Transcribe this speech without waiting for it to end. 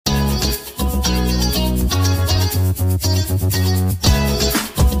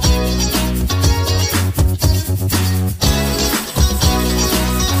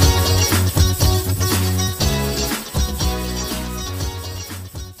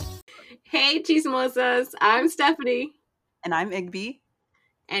Hey, Chismosas. I'm Stephanie. And I'm Igby.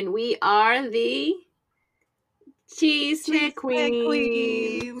 And we are the Cheese Cheese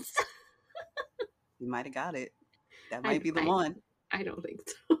Queens. You might have got it. That might be the one. I don't think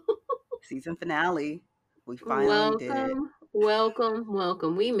so. Season finale. We finally did it.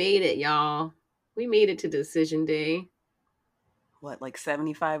 Welcome. We made it, y'all. We made it to decision day. What, like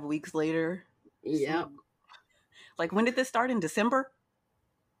 75 weeks later? Yep. Like, when did this start? In December?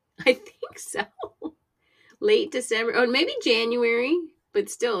 I think so. Late December. Or maybe January. But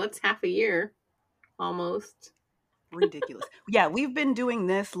still, that's half a year. Almost. Ridiculous. Yeah, we've been doing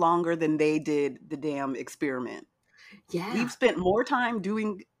this longer than they did the damn experiment. Yeah. We've spent more time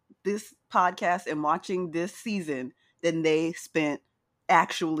doing this podcast and watching this season than they spent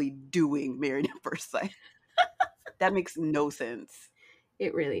actually doing Married at First Sight. That makes no sense.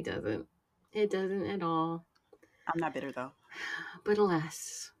 It really doesn't. It doesn't at all. I'm not bitter, though. But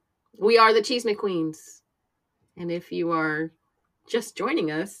alas, we are the Cheese McQueens. And if you are just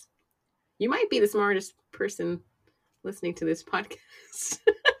joining us, you might be the smartest person listening to this podcast.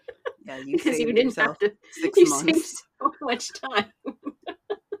 Yeah, you because saved you didn't yourself have to. 6 You months. saved so much time.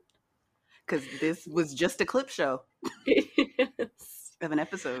 Because this was just a clip show Yes. of an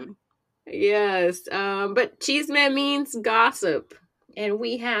episode. Yes. But Cheeseman means gossip. And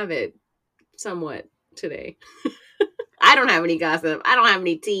we have it somewhat today. I don't have any gossip. I don't have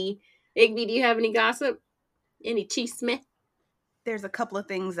any tea. Igby, do you have any gossip? Any cheeseman? There's a couple of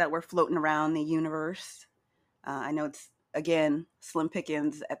things that were floating around the universe. I know it's, again, slim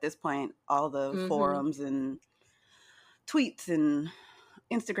pickings at this point. All the forums and tweets and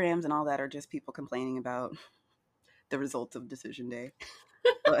Instagrams and all that are just people complaining about the results of Decision Day.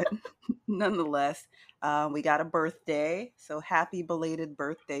 But nonetheless, we got a birthday. So happy belated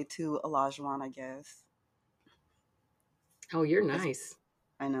birthday to Olajuwon, I guess. Oh, you're nice.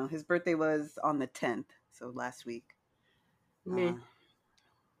 I know. His birthday was on the 10th, so last week.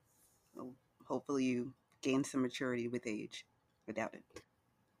 Hopefully you gain some maturity with age. I doubt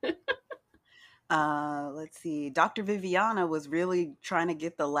it. Let's see. Dr. Viviana was really trying to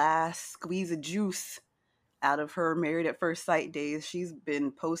get the last squeeze of juice out of her Married at First Sight days. She's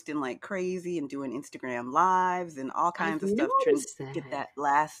been posting like crazy and doing Instagram lives and all kinds of stuff trying to get that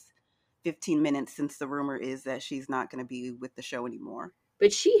last 15 minutes, since the rumor is that she's not going to be with the show anymore.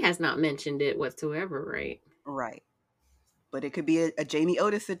 But she has not mentioned it whatsoever, right? Right. But it could be a Jamie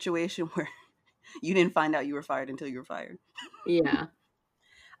Otis situation where you didn't find out you were fired until you were fired. Yeah.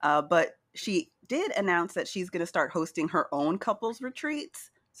 But she did announce that she's going to start hosting her own couples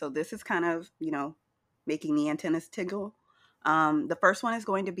retreats. So this is kind of, making the antennas tingle. The first one is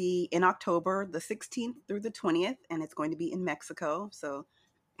going to be in October, the 16th through the 20th, and it's going to be in Mexico. So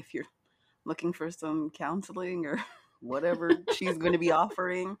if you're looking for some counseling or whatever she's going to be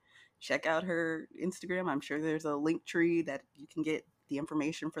offering, check out her Instagram. I'm sure there's a link tree that you can get the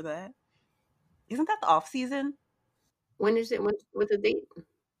information for that. Isn't that the off season? When is it? What's the date?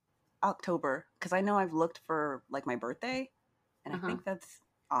 October, because I know I've looked for like my birthday, and I think that's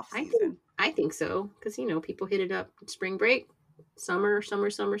off season. I think so, because people hit it up spring break, summer,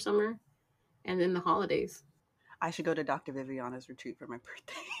 and then the holidays. I should go to Dr. Viviana's retreat for my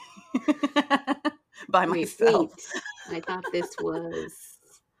birthday by myself. Wait, I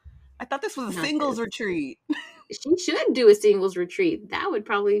thought this was a singles retreat. She should do a singles retreat. That would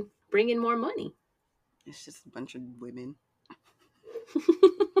probably bring in more money. It's just a bunch of women.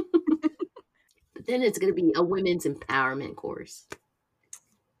 But then it's going to be a women's empowerment course.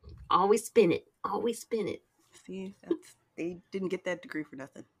 Always spin it. See, they didn't get that degree for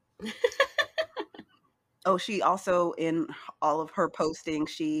nothing. Oh, she also, in all of her posting,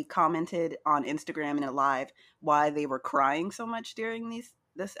 she commented on Instagram in a live why they were crying so much during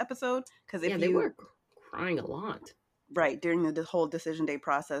this episode. Because they were crying a lot. Right, during the whole Decision Day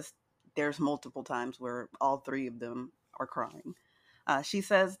process, there's multiple times where all three of them are crying. She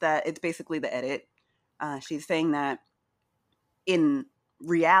says that it's basically the edit. She's saying that in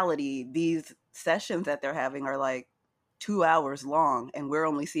reality, these sessions that they're having are like 2 hours long, and we're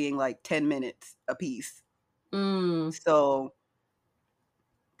only seeing like 10 minutes a piece. So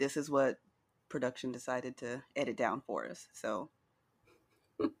this is what production decided to edit down for us. So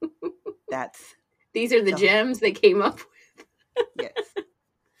these are the gems they came up with. Yes.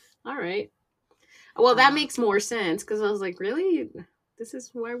 All right. Well, that makes more sense, because I was like, really? This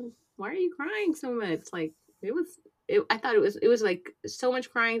is why are you crying so much? Like, I thought it was like so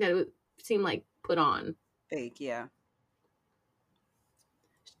much crying that it seemed like put on. Fake, yeah.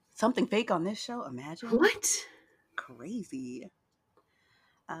 Something fake on this show? Imagine. What? Crazy.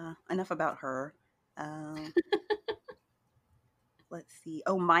 Enough about her. Let's see.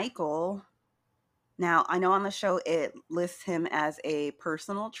 Oh, Michael Now, I know on the show it lists him as a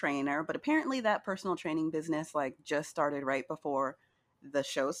personal trainer, but apparently that personal training business like just started right before the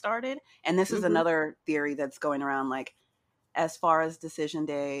show started. And this is Mm-hmm. another theory that's going around, like, as far as decision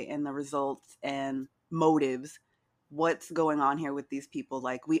day and the results and motives, what's going on here with these people?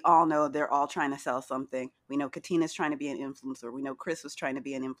 Like, we all know they're all trying to sell something. We know Katina's trying to be an influencer. We know Chris was trying to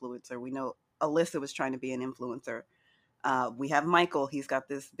be an influencer. We know Alyssa was trying to be an influencer. We have Michael. He's got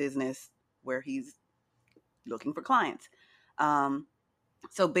this business where he's looking for clients. Um,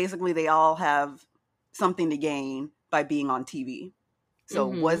 so basically, they all have something to gain by being on TV. So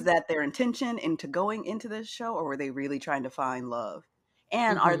was Mm-hmm. that their intention into going into this show, or were they really trying to find love?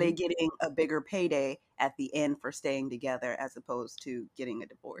 And are they Mm-hmm. getting a bigger payday at the end for staying together as opposed to getting a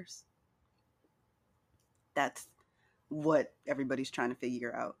divorce? That's what everybody's trying to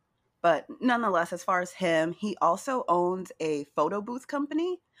figure out. But nonetheless, as far as him, he also owns a photo booth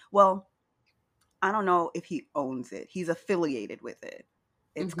company. Well, I don't know if he owns it. He's affiliated with it.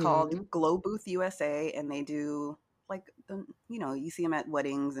 It's called Mm-hmm. Glow Booth USA, and they do like you see them at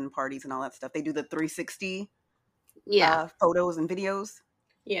weddings and parties and all that stuff. They do the 360 Yeah. photos and videos.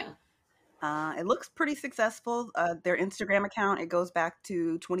 Yeah. It looks pretty successful. Their Instagram account, it goes back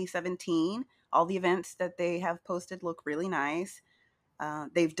to 2017. All the events that they have posted look really nice.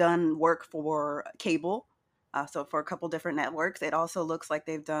 They've done work for cable, so for a couple different networks. It also looks like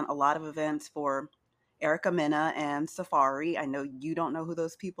they've done a lot of events for Erica Mena and Safari. I know you don't know who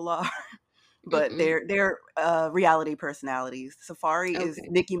those people are, but Mm-mm. they're reality personalities. Safari is Okay.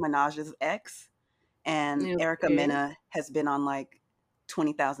 Nicki Minaj's ex, and Erica Okay. Mena has been on like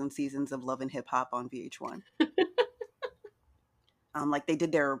 20,000 seasons of Love and Hip Hop on VH1. Like they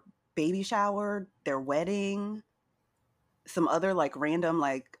did their baby shower, their wedding, some other like random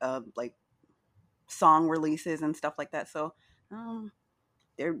like song releases and stuff like that. So um,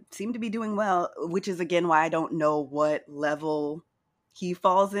 they seem to be doing well, which is again why I don't know what level he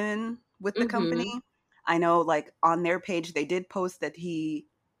falls in with the company. Mm-hmm. I know like on their page they did post that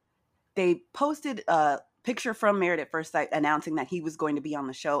they posted a picture from Married at First Sight announcing that he was going to be on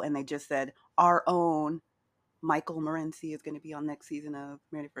the show, and they just said our own Michael Morency is going to be on next season of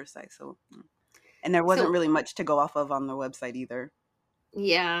Married at First Sight. So, and there wasn't So really much to go off of on the website either.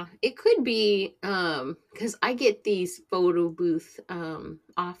 yeah, it could be because I get these photo booth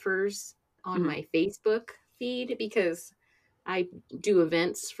offers on Mhm. my Facebook feed because I do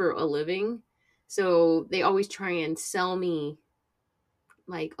events for a living. So they always try and sell me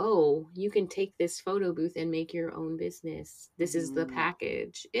like, oh, you can take this photo booth and make your own business. This is the Mm,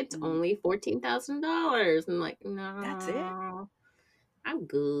 package. It's mm. only $14,000. I'm like, That's it. no, I'm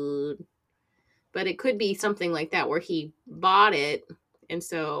good. But it could be something like that where he bought it and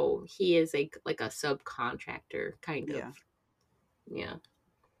so he is like a subcontractor kind of. Yeah. Yeah.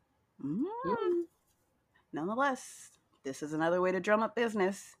 Mm. Mm. Nonetheless, this is another way to drum up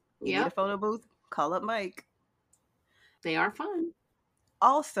business. You need a Yep. photo booth? Call up Mike. They are fun.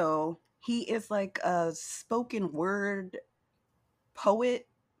 Also, he is like a spoken word poet,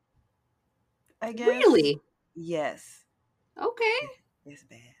 I guess. Really? Yes. Okay. It's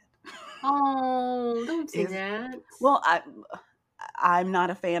bad. Oh, don't say Is that. well, I'm not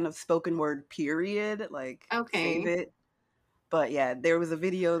a fan of spoken word, period. Like, save Okay. it. But yeah, there was a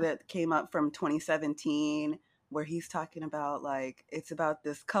video that came up from 2017 where he's talking about like it's about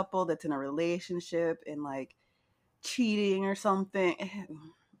this couple that's in a relationship and like cheating or something.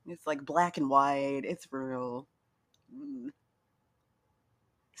 It's like black and white. It's real. Mm.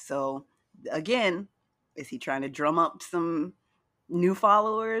 So again, is he trying to drum up some new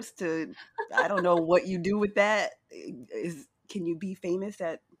followers to I don't know what you do with that. Is can you be famous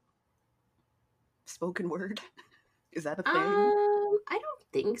at spoken word? Is that a thing? I don't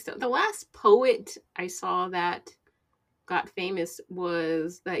think so. The last poet I saw that got famous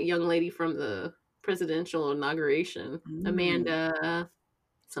was that young lady from the presidential inauguration, Mm. Amanda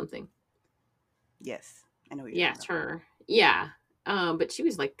something. Yes, I know what you're talking Yes, about. her. Yeah. But she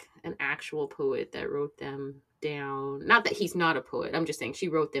was like an actual poet that wrote them down. Not that he's not a poet. I'm just saying she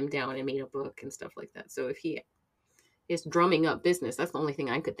wrote them down and made a book and stuff like that. So if he is drumming up business, that's the only thing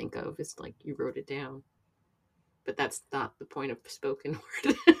I could think of is like you wrote it down. But that's not the point of spoken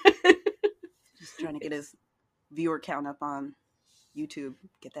word. Just trying to get his viewer count up on YouTube,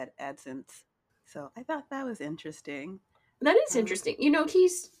 get that AdSense. So I thought that was interesting. That is Um, interesting. You know,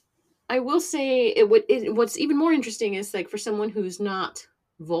 he's. I will say what's even more interesting is like for someone who's not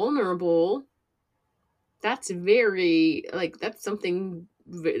vulnerable, that's very like that's something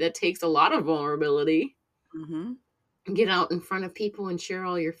that takes a lot of vulnerability. mhm, Get out in front of people and share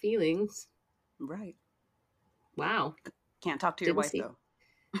all your feelings. right. Wow, Can't talk to your didn't wife see. though.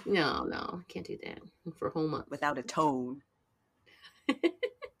 No, can't do that for a whole month. without a tone.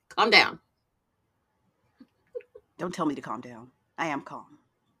 Calm down. Don't tell me to calm down. I am calm.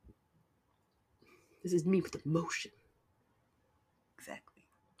 This is me with emotion. Exactly.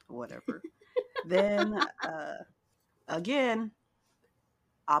 Whatever. Then, again,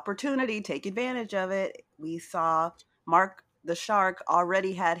 opportunity, take advantage of it. We saw Mark the Shark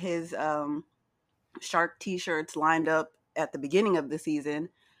already had his shark t-shirts lined up at the beginning of the season,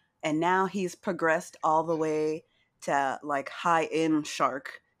 and now he's progressed all the way to like high-end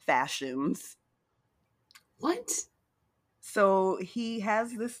shark fashions. What? So he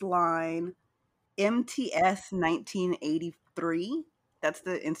has this line, MTS 1983. That's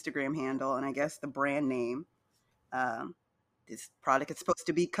the Instagram handle, and I guess the brand name. This product is supposed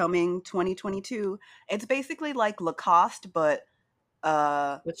to be coming 2022. It's basically like Lacoste, but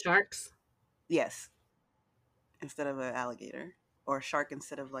With sharks? yes, instead of an alligator, or a shark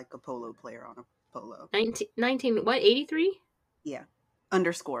instead of like a polo player on a polo. 19 what, 83? Yeah,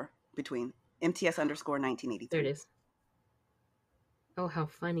 underscore between MTS underscore 1983. There it is. Oh, how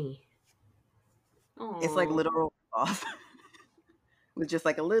funny. It's like Oh, literal off with just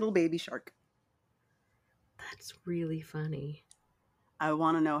like a little baby shark. that's really funny. I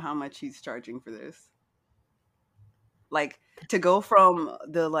want to know how much he's charging for this. Like, to go from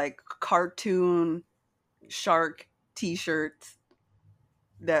the like cartoon shark t-shirts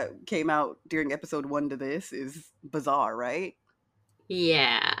that came out during episode 1 to this is bizarre, right?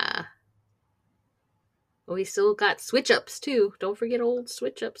 Yeah. We still got Switch Ups too. Don't forget old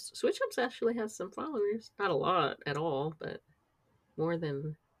Switch Ups. Switch Ups actually has some followers. Not a lot at all, but more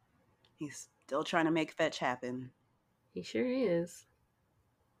than He's still trying to make fetch happen. he sure is.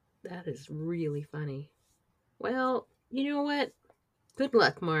 That is really funny. Well, you know what? Good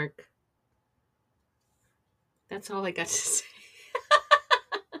luck, Mark. That's all I got to say.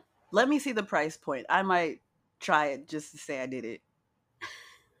 Let me see the price point. I might try it just to say I did it.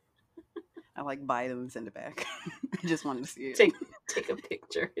 I like buy them and send it back. I just wanted to see it. Take a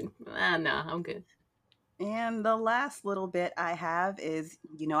picture. No, I'm good. And the last little bit I have is,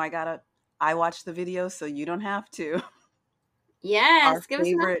 I watch the video so you don't have to. Yes, Our give us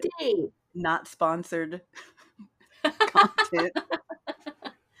favorite an update. not sponsored content.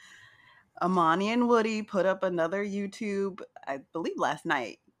 Amani and Woody put up another YouTube, I believe last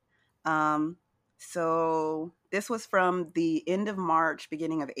night. So this was from the end of March,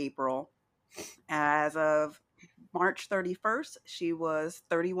 beginning of April. As of March 31st, she was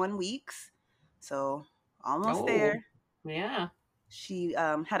 31 weeks. So almost there. Yeah. She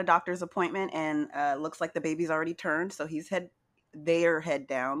had a doctor's appointment, and looks like the baby's already turned. So they're head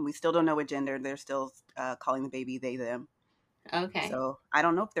down. We still don't know what gender. They're still calling the baby they, them. Okay. So I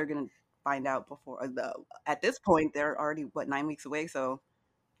don't know if they're going to find out before. At this point, they're already, 9 weeks away. So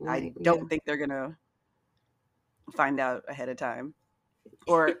I don't think they're going to find out ahead of time.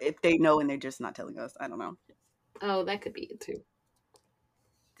 Or if they know and they're just not telling us. I don't know. Oh, that could be it too.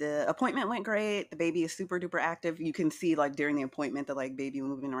 The appointment went great. The baby is super duper active. You can see like during the appointment the like baby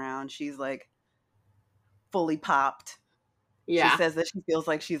moving around. She's like fully popped. Yeah. She says that she feels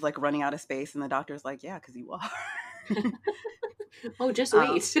like she's like running out of space, and the doctor's like, yeah, because you are. Oh, just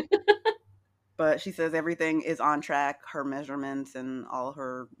wait. But she says everything is on track. Her measurements and all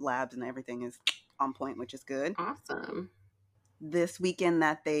her labs and everything is on point, which is good. Awesome. This weekend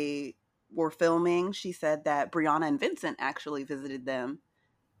that they were filming, she said that Brianna and Vincent actually visited them.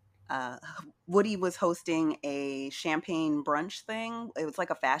 Woody was hosting a champagne brunch thing. It was like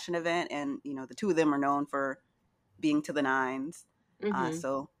a fashion event, and the two of them are known for being to the nines. Mm-hmm.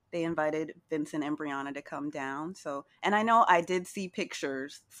 So they invited Vincent and Brianna to come down. So, and I know I did see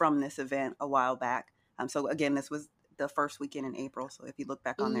pictures from this event a while back. So again, this was the first weekend in April. So if you look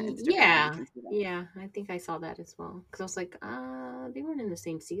back on their Instagram, you can see that. Yeah, I think I saw that as well. Because I was like, they weren't in the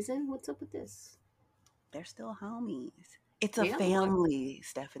same season. What's up with this? They're still homies. It's a family,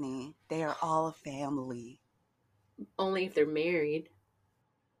 Stephanie. They are all a family. Only if they're married.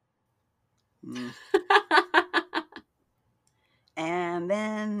 And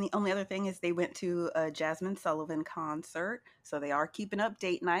then the only other thing is they went to a Jasmine Sullivan concert. So they are keeping up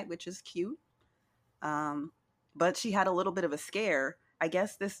date night, which is cute. But she had a little bit of a scare. I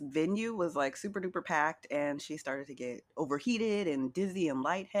guess this venue was like super duper packed, and she started to get overheated and dizzy and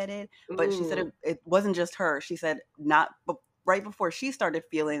lightheaded. But she said it wasn't just her. She said right before she started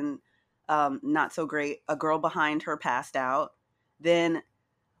feeling not so great, a girl behind her passed out. Then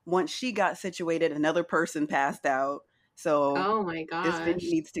once she got situated, another person passed out. So oh my gosh, this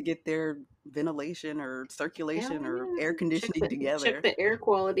venue needs to get their ventilation or circulation or air conditioning together. Check the air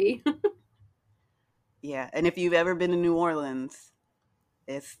quality. Yeah, and if you've ever been to New Orleans,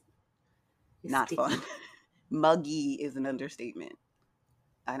 It's It's not sticky. fun. Muggy is an understatement.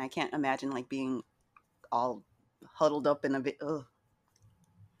 And I can't imagine like being all huddled up in a bit. Ugh.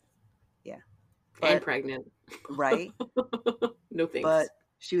 Yeah. And But, pregnant. right. No thanks. But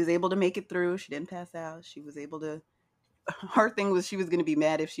she was able to make it through. She didn't pass out. She was able to. Her thing was she was going to be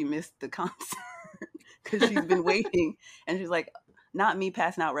mad if she missed the concert because she's been waiting. And she's like, not me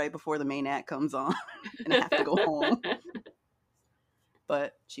passing out right before the main act comes on and I have to go home.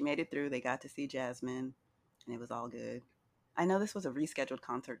 But she made it through. They got to see Jasmine and it was all good. I know this was a rescheduled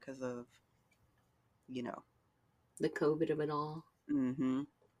concert because of, you know, The COVID of it all. mm-hmm.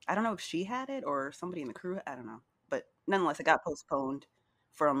 I don't know if she had it or somebody in the crew. I don't know. But nonetheless, it got postponed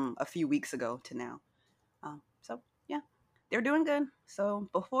from a few weeks ago to now. So, yeah, they're doing good. So,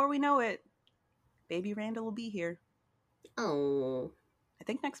 before we know it, baby Randall will be here. Oh. I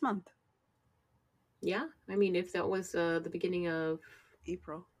think next month. Yeah. I mean, if that was the beginning of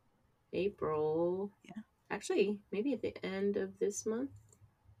April. Yeah. Actually, maybe at the end of this month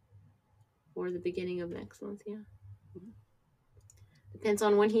or the beginning of next month. Yeah. Mm-hmm. Depends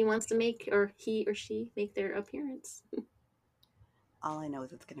on when he wants to make, or he or she make their appearance. All I know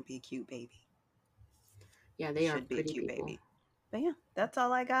is it's going to be a cute baby. Yeah, they Should are be pretty a cute people. baby. But yeah, that's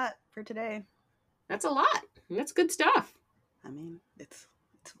all I got for today. That's a lot. That's good stuff. I mean, it's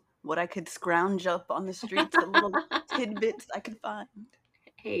what I could scrounge up on the streets, the little tidbits I could find.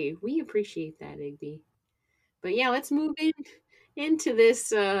 Hey, we appreciate that, Igby. But yeah, let's move into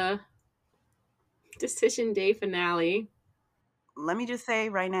this decision day finale. Let me just say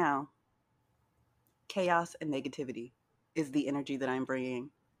right now, chaos and negativity is the energy that I'm bringing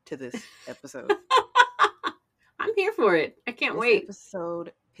to this episode. I'm here for it. I can't This wait.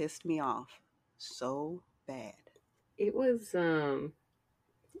 episode pissed me off so bad. It was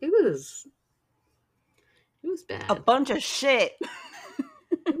it was bad. A bunch of shit.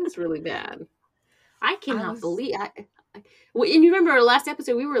 It was really bad. I cannot was- believe well, and you remember our last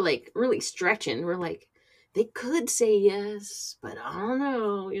episode, we were like really stretching. We're like, they could say yes, but I don't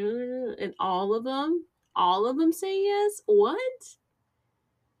know. And all of them say yes. What?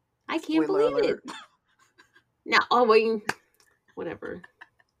 I can't Spoiler believe alert. it. Now, oh wait, whatever.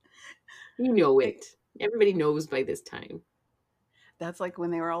 You know it. Everybody knows by this time. That's like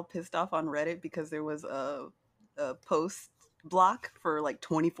when they were all pissed off on Reddit because there was a post block for like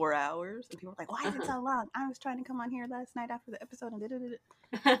 24 hours. And people were like, why is it so long? I was trying to come on here last night after the episode and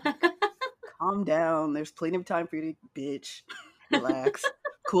calm down. There's plenty of time for you to bitch. Relax.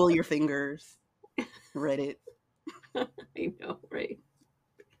 Cool your fingers. Reddit. I know, right?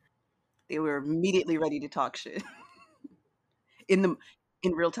 They were immediately ready to talk shit. in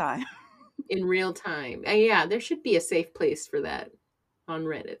real time. In real time. And yeah, there should be a safe place for that on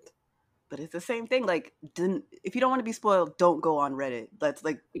Reddit. But it's the same thing. Like, if you don't want to be spoiled, don't go on Reddit. That's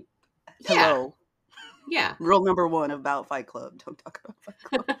like, hello. Yeah. Rule number 1 about Fight Club. Don't talk about Fight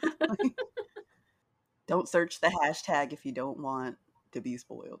Club. Don't search the hashtag if you don't want to be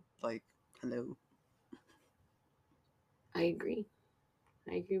spoiled. Like, hello. I agree.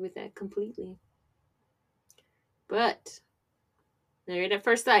 I agree with that completely. But Married at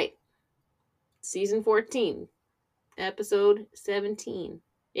First Sight, season 14, episode 17.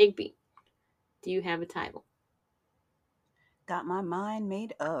 Igby, do you have a title? Got my mind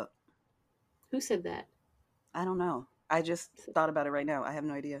made up. Who said that? I don't know. I just thought about it right now. I have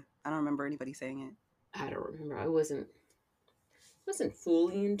no idea. I don't remember anybody saying it. I don't remember. I wasn't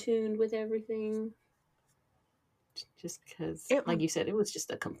fully in tune with everything. Just because, like you said, it was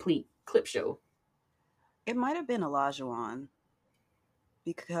just a complete clip show. It might have been Olajuwon.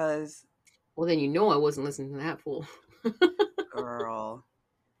 Because... Well, then you know I wasn't listening to that fool. Girl.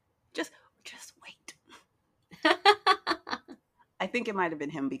 Just wait. I think it might have been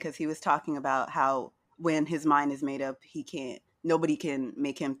him because he was talking about how when his mind is made up, nobody can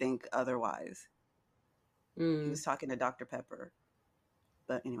make him think otherwise. He was talking to Dr. Pepper.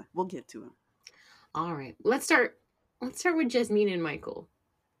 But anyway, we'll get to him. All right. Let's start with Jasmine and Michael.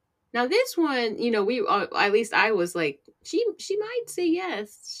 Now this one, we at least I was like, she might say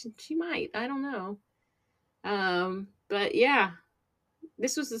yes. She might. I don't know. But yeah,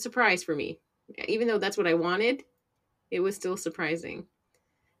 this was a surprise for me. Even though that's what I wanted, it was still surprising.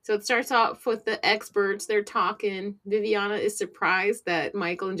 So it starts off with the experts. They're talking. Viviana is surprised that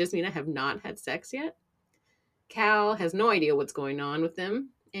Michael and Jasmina have not had sex yet. Cal has no idea what's going on with them.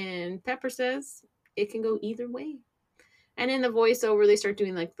 And Pepper says it can go either way. And in the voiceover, they start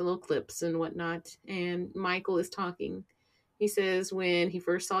doing like the little clips and whatnot. And Michael is talking. He says when he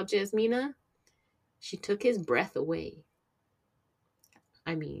first saw Jasmina, she took his breath away.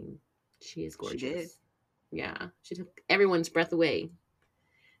 I mean, she is gorgeous. She did. Yeah, she took everyone's breath away.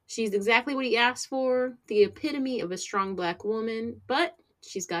 She's exactly what he asked for, the epitome of a strong black woman, but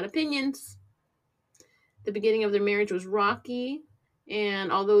she's got opinions. The beginning of their marriage was rocky,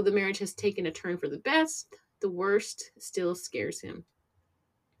 and although the marriage has taken a turn for the best, the worst still scares him.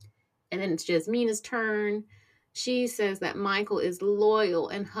 And then it's Jasmina's turn. She says that Michael is loyal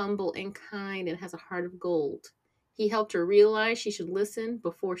and humble and kind and has a heart of gold. He helped her realize she should listen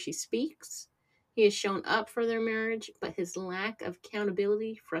before she speaks. He has shown up for their marriage, but his lack of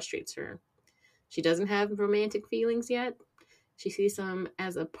accountability frustrates her. She doesn't have romantic feelings yet. She sees him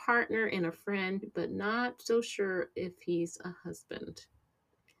as a partner and a friend, but not so sure if he's a husband.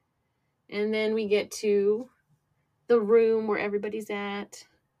 And then we get to the room where everybody's at,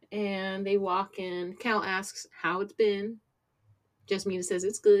 and they walk in. Cal asks how it's been. Jasmina says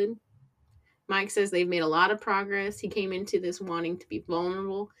it's good. Mike says they've made a lot of progress. He came into this wanting to be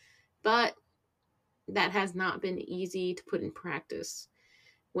vulnerable, but that has not been easy to put in practice.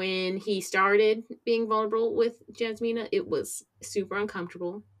 When he started being vulnerable with Jasmina, it was super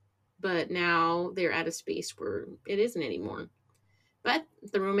uncomfortable, but now they're at a space where it isn't anymore. But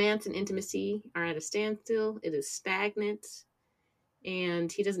the romance and intimacy are at a standstill. It is stagnant,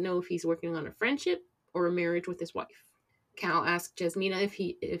 and he doesn't know if he's working on a friendship or a marriage with his wife. Cal asks Jasmina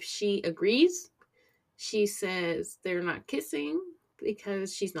if she agrees. She says they're not kissing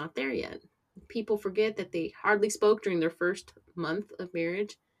because she's not there yet. People forget that they hardly spoke during their first month of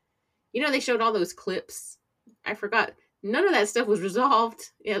marriage. You know, they showed all those clips. I forgot. None of that stuff was resolved,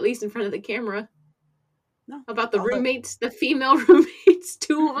 at least in front of the camera. No. About the roommates, the female roommates,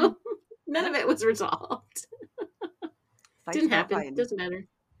 2 of them. None of it was resolved. Didn't happen. Doesn't matter.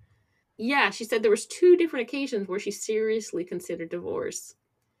 Yeah, she said there was 2 different occasions where she seriously considered divorce.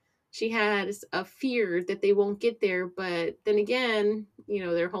 She has a fear that they won't get there, but then again, you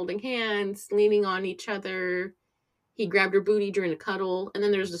know, they're holding hands, leaning on each other. He grabbed her booty during a cuddle, and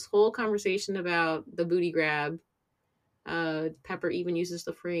then there's this whole conversation about the booty grab. Pepper even uses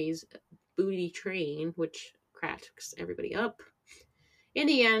the phrase booty train, which cracks everybody up. In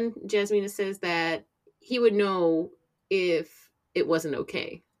the end, Jasmina says that he would know if it wasn't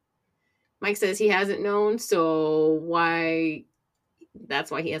okay. Mike says he hasn't known, so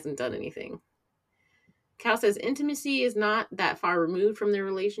that's why he hasn't done anything. Cal says intimacy is not that far removed from their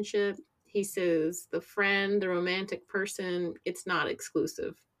relationship. He says the friend, the romantic person, it's not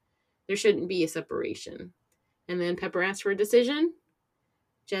exclusive. There shouldn't be a separation. And then Pepper asks for a decision.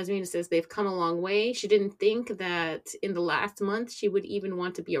 Jasmina says they've come a long way. She didn't think that in the last month she would even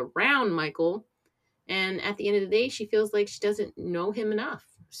want to be around Michael. And at the end of the day, she feels like she doesn't know him enough.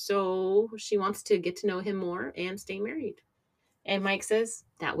 So she wants to get to know him more and stay married. And Mike says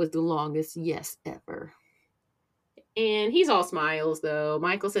that was the longest yes ever. And he's all smiles, though.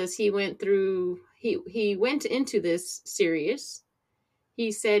 Michael says he went into this serious.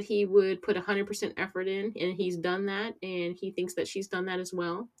 He said he would put 100% effort in, and he's done that, and he thinks that she's done that as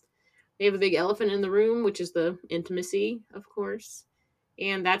well. They have a big elephant in the room, which is the intimacy, of course.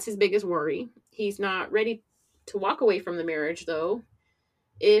 And that's his biggest worry. He's not ready to walk away from the marriage, though.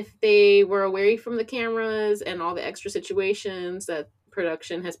 If they were away from the cameras and all the extra situations that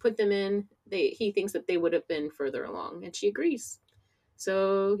production has put them in, he thinks that they would have been further along, and she agrees.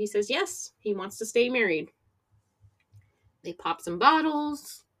 So he says yes, he wants to stay married. They pop some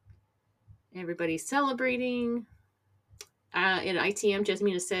bottles. Everybody's celebrating. In ITM,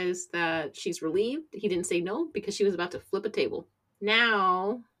 Jasmina says that she's relieved he didn't say no because she was about to flip a table.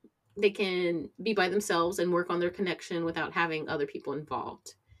 Now they can be by themselves and work on their connection without having other people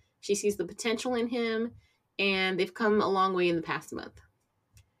involved. She sees the potential in him, and they've come a long way in the past month.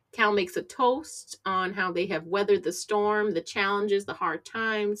 Cal makes a toast on how they have weathered the storm, the challenges, the hard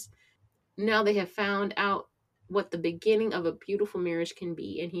times. Now they have found out what the beginning of a beautiful marriage can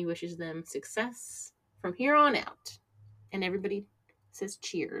be, and he wishes them success from here on out. And everybody says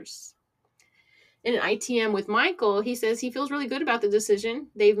cheers. In an ITM with Michael, he says he feels really good about the decision.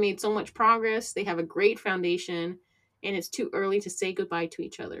 They've made so much progress. They have a great foundation, and it's too early to say goodbye to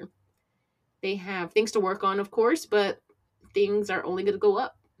each other. They have things to work on, of course, but things are only going to go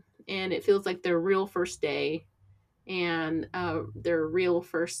up. And it feels like their real first day and their real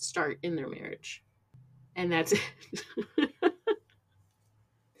first start in their marriage. And that's it.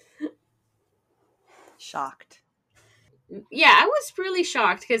 Shocked. Yeah, I was really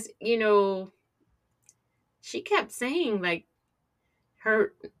shocked because, you know, she kept saying, like,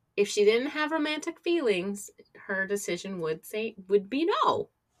 if she didn't have romantic feelings, her decision would be no.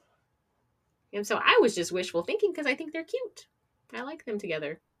 And so I was just wishful thinking because I think they're cute. I like them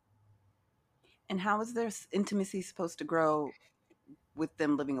together. And how is their intimacy supposed to grow with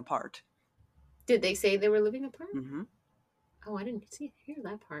them living apart? Did they say they were living apart? Mm-hmm. Oh, I didn't hear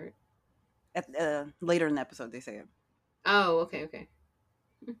that part. Later in the episode, they say it. Oh, okay, okay.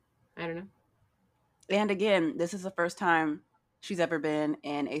 I don't know. And again, this is the first time she's ever been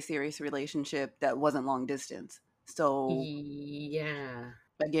in a serious relationship that wasn't long distance. So Yeah,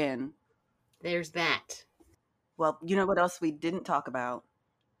 again, there's that. well, you know what else we didn't talk about?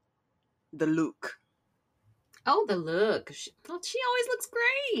 The look. Oh, the look. She always looks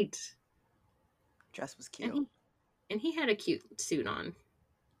great. Dress was And cute. he had a cute suit on.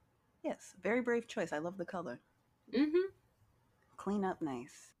 Yes, very brave choice. I love the color. Mm-hmm. Clean up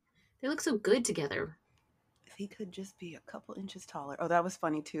nice. They look so good together. If he could just be a couple inches taller. Oh, that was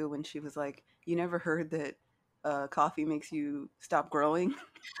funny too when she was like, "You never heard that coffee makes you stop growing?"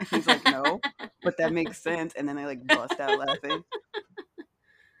 And he's like, "No, but that makes sense." And then they like bust out laughing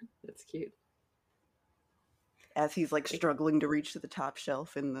That's cute. as he's like struggling to reach to the top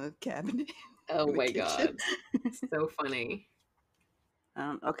shelf in the cabinet Oh in the my kitchen. god. So funny.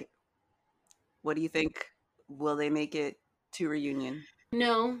 Okay, what do you think? Will they make it to reunion?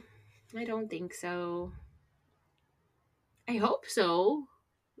 No, I don't think so. I hope so,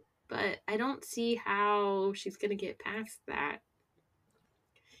 but I don't see how she's gonna get past that.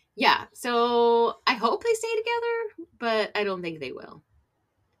 Yeah, so I hope they stay together, but I don't think they will.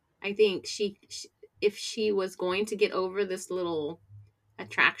 I think if she was going to get over this little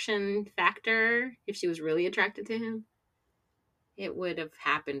attraction factor, if she was really attracted to him, it would have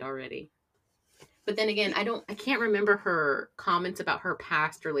happened already. But then again, I can't remember her comments about her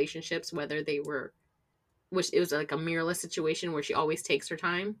past relationships, whether they were, which it was like a mirrorless situation where she always takes her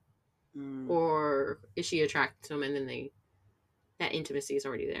time, Mm. or is she attracted to him and then that intimacy is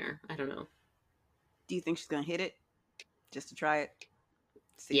already there. I don't know. Do you think she's gonna hit it just to try it?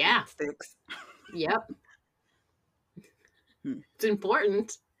 See if Yeah. it sticks. Yep. Hmm. It's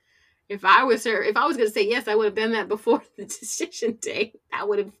important. If I was her, if I was going to say yes, I would have done that before the decision day. That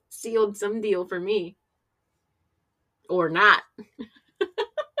would have sealed some deal for me. Or not.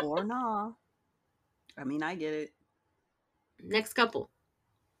 Or nah. I mean, I get it. Next couple.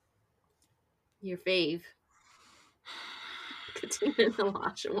 Your fave. Katina and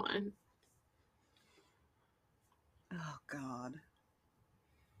Olajuwon. Oh, God.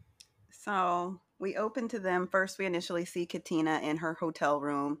 So we open to them. First, we initially see Katina in her hotel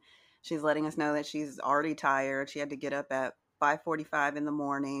room. She's letting us know that she's already tired. She had to get up at 5:45 in the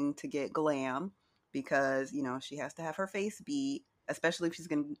morning to get glam because, you know, she has to have her face beat, especially if she's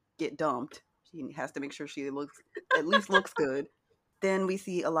going to get dumped. She has to make sure she looks at least looks good. Then we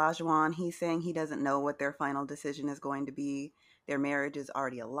see Olajuwon. He's saying he doesn't know what their final decision is going to be. Their marriage is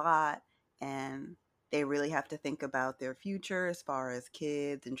already a lot, and they really have to think about their future as far as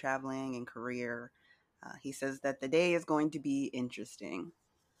kids and traveling and career. He says that the day is going to be interesting.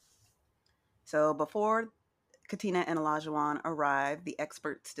 So before Katina and Olajuwon arrive, the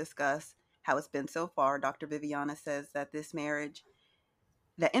experts discuss how it's been so far. Dr. Viviana says that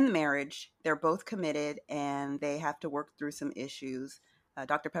in the marriage, they're both committed and they have to work through some issues.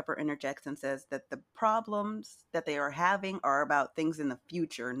 Dr. Pepper interjects and says that the problems that they are having are about things in the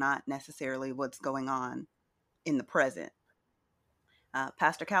future, not necessarily what's going on in the present.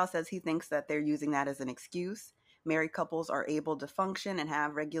 Pastor Cal says he thinks that they're using that as an excuse. Married couples are able to function and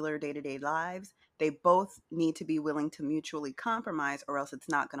have regular day-to-day lives. They both need to be willing to mutually compromise or else it's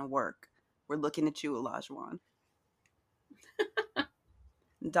not going to work. We're looking at you, Olajuwon.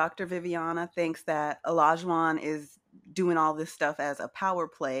 Dr. Viviana thinks that Olajuwon is doing all this stuff as a power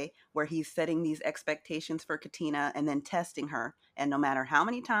play where he's setting these expectations for Katina and then testing her. And no matter how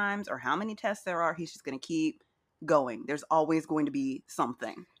many times or how many tests there are, he's just going to keep going. There's always going to be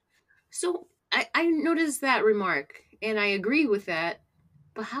something. So I noticed that remark and I agree with that.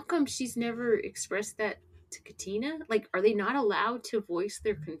 But how come she's never expressed that to Katina? Like, are they not allowed to voice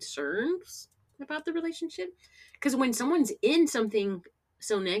their concerns about the relationship? Because when someone's in something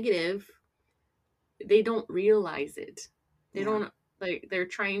so negative, they don't realize it. They don't, like, they're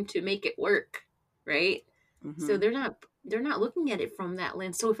trying to make it work, right? Mm-hmm. So they're not looking at it from that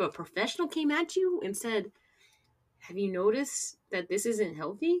lens. So if a professional came at you and said, "Have you noticed that this isn't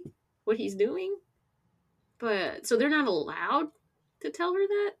healthy? What he's doing?" But so they're not allowed to tell her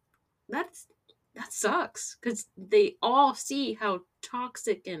that. That sucks because they all see how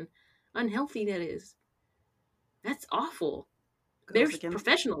toxic and unhealthy that is. That's awful. They're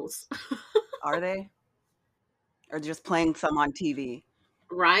professionals. Are they? Or just playing some on TV?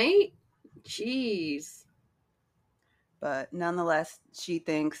 Right? Jeez. But nonetheless, she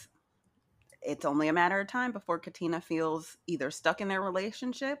thinks it's only a matter of time before Katina feels either stuck in their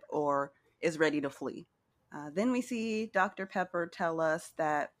relationship or is ready to flee. Then we see Dr. Pepper tell us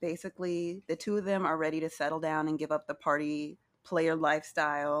that basically the two of them are ready to settle down and give up the party player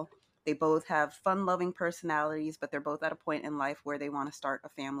lifestyle. They both have fun loving personalities, but they're both at a point in life where they want to start a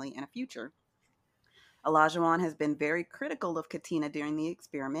family and a future. Olajuwon has been very critical of Katina during the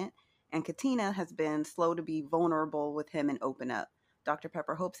experiment, and Katina has been slow to be vulnerable with him and open up. Dr.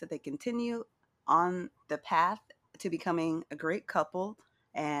 Pepper hopes that they continue on the path to becoming a great couple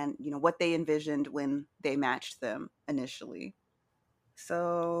and, you know, what they envisioned when they matched them initially.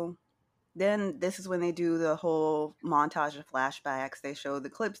 So then this is when they do the whole montage of flashbacks. They show the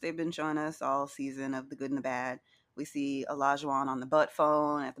clips they've been showing us all season of the good and the bad. We see Olajuwon on the butt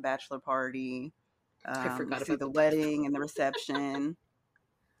phone at the bachelor party. I We forgot see about the the wedding and the reception.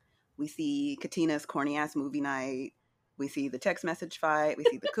 We see Katina's corny ass movie night. We see the text message fight. We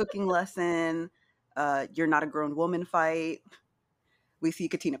see the cooking lesson. You're not a grown woman fight. We see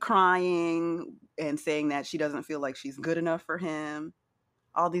Katina crying and saying that she doesn't feel like she's good enough for him.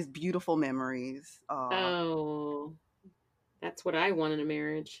 All these beautiful memories. Oh, that's what I want in a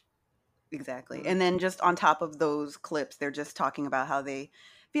marriage. Exactly. And then just on top of those clips, they're just talking about how they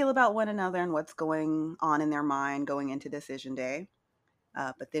feel about one another and what's going on in their mind going into decision day.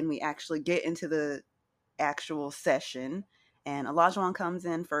 But then we actually get into the actual session, and Olajuwon comes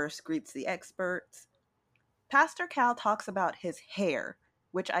in first, greets the experts. Pastor Cal talks about his hair,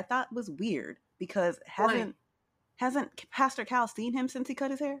 which I thought was weird because Why? hasn't Pastor Cal seen him since he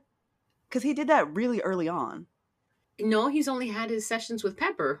cut his hair? Because he did that really early on. No, he's only had his sessions with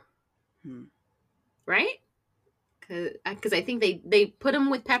Pepper, Hmm. right? Because I think they put him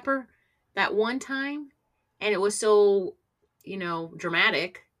with Pepper that one time, and it was so,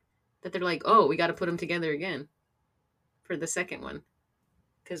 dramatic that they're like, oh, we got to put them together again for the second one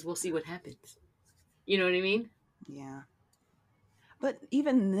because we'll see what happens. You know what I mean? Yeah. But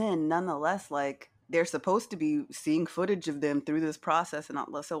even then, nonetheless, like they're supposed to be seeing footage of them through this process, and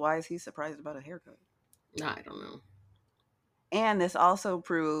not so why is he surprised about a haircut? I don't know. And this also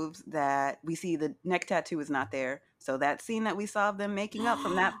proves that we see the neck tattoo is not there. So that scene that we saw of them making up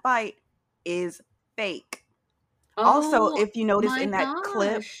from that fight is fake. Also, Oh if you notice my in that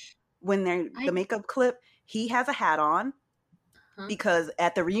clip, gosh! when they're the I makeup clip, he has a hat on huh? because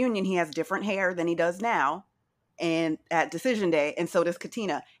at the reunion he has different hair than he does now. And at decision day, and so does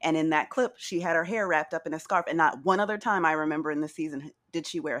Katina. And in that clip, she had her hair wrapped up in a scarf, and not one other time I remember in the season did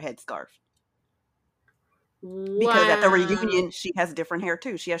she wear a headscarf. Because at the Wow. reunion, she has different hair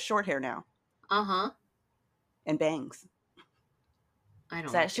too. She has short hair now Uh huh. and bangs. I So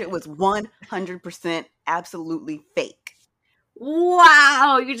don't that like shit it. was 100% absolutely fake.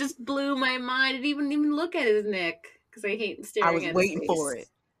 Wow, you just blew my mind. I didn't even look at his neck because I hate I staring was at his waiting for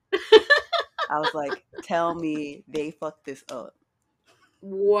face. it. I was like, tell me they fucked this up.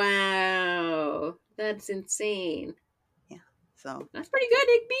 Wow, that's insane. Yeah. So, That's pretty good,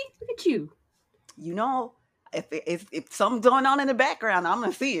 Igby. Look at you. you know, if something's going on in the background, I'm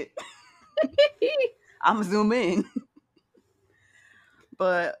going to see it. I'm going to zoom in.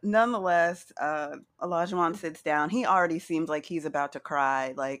 But nonetheless, Olajuwon sits down. He already seems like he's about to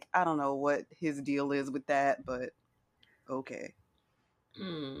cry. Like, I don't know what his deal is with that, but okay.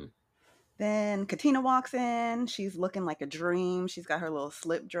 Hmm. Then Katina walks in. She's looking like a dream. She's got her little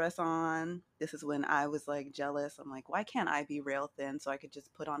slip dress on. This is when I was like jealous. I'm like, why can't I be rail thin so I could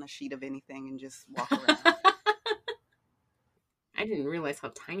just put on a sheet of anything and just walk around? I didn't realize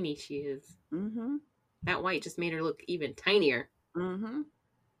how tiny she is. Mm-hmm. That white just made her look even tinier. Mm-hmm.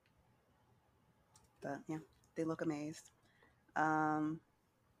 But yeah, they look amazed. Um,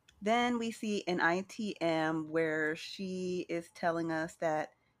 then we see an ITM where she is telling us that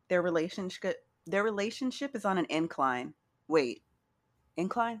their relationship is on an incline. Wait,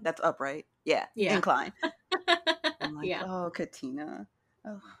 incline? That's up, right? Yeah, Yeah. incline. I'm like, Yeah. oh, Katina.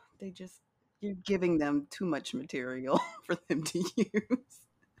 Oh, you're giving them too much material for them to use.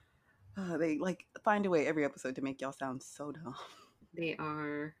 They like find a way every episode to make y'all sound so dumb. They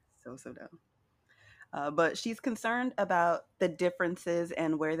are. So dumb. But she's concerned about the differences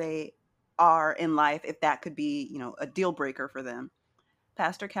and where they are in life, if that could be, a deal breaker for them.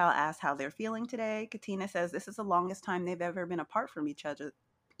 Pastor Cal asks how they're feeling today. Katina says this is the longest time they've ever been apart from each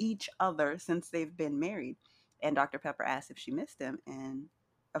other since they've been married. And Dr. Pepper asks if she missed him. And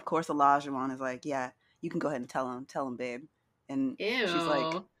of course, Olajuwon is like, yeah, you can go ahead and tell him, babe. And she's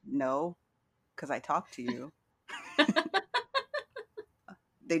like, Ew. no, because I talked to you.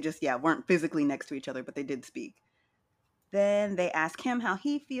 They just, yeah, weren't physically next to each other, but they did speak. Then they ask him how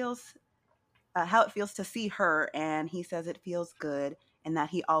it feels to see her, and he says it feels good, and that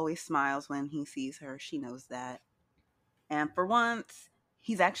he always smiles when he sees her. She knows that. And for once,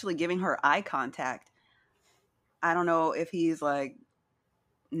 he's actually giving her eye contact. I don't know if he's like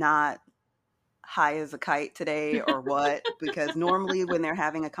not high as a kite today or what, because normally when they're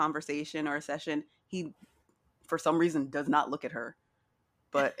having a conversation or a session, he for some reason does not look at her.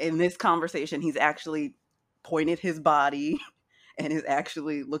 But in this conversation, he's actually pointed his body and is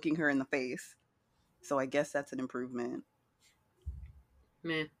actually looking her in the face. So I guess that's an improvement.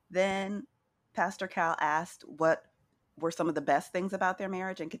 Meh. Then Pastor Cal asked what were some of the best things about their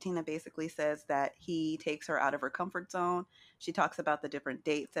marriage, and Katina basically says that he takes her out of her comfort zone. She talks about the different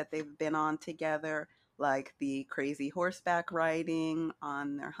dates that they've been on together, like the crazy horseback riding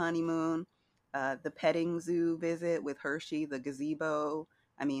on their honeymoon, the petting zoo visit with Hershey, the gazebo,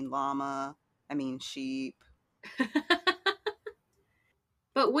 llama, sheep.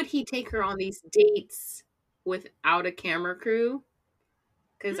 But would he take her on these dates without a camera crew?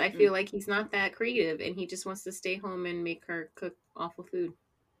 Because I Mm-mm. feel like he's not that creative and he just wants to stay home and make her cook awful food.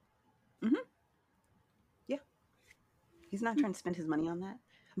 Mm-hmm. Yeah, he's not trying to spend his money on that.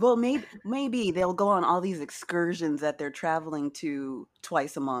 Well, maybe they'll go on all these excursions that they're traveling to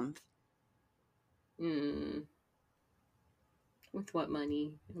twice a month. Mm. With what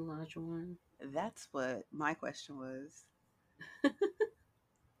money, Elijah? That's what my question was.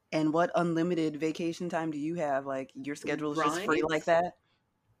 And what unlimited vacation time do you have? Like your schedule is just free Right? like that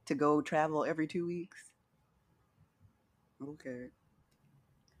to go travel every 2 weeks? Okay.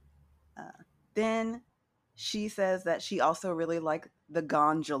 Uh, then she says that she also really liked the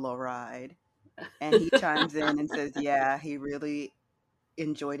gondola ride. And he chimes in and says, yeah, he really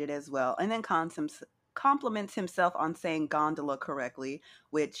enjoyed it as well. And then compliments himself on saying gondola correctly,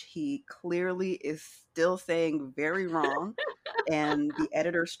 which he clearly is still saying very wrong. And the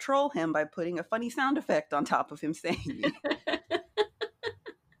editors troll him by putting a funny sound effect on top of him saying it.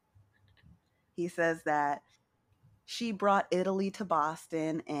 He says that she brought Italy to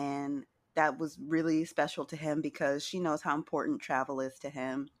Boston, and that was really special to him because she knows how important travel is to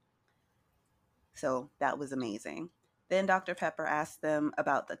him. So that was amazing. Then Dr. Pepper asked them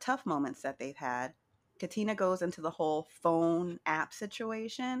about the tough moments that they've had. Katina goes into the whole phone app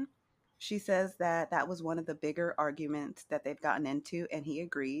situation. She says that that was one of the bigger arguments that they've gotten into, and he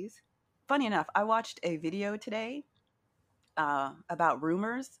agrees. Funny enough, I watched a video today about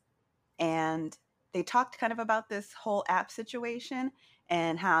rumors, and they talked kind of about this whole app situation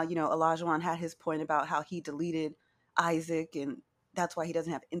and how, Olajuwon had his point about how he deleted Isaac and that's why he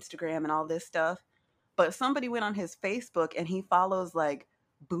doesn't have Instagram and all this stuff. But somebody went on his Facebook and he follows like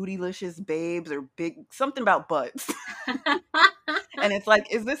bootylicious babes or big something about butts. And it's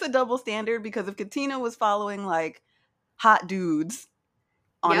like, is this a double standard? Because if Katina was following like hot dudes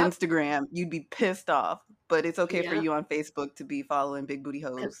on Yep. Instagram, you'd be pissed off. But it's okay for Yep. you on Facebook to be following big booty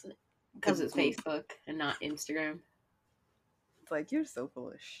hoes. Because it's Facebook and not Instagram. It's like, you're so full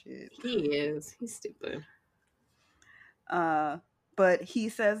of shit. He is. He's stupid. But he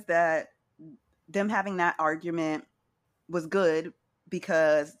says that them having that argument was good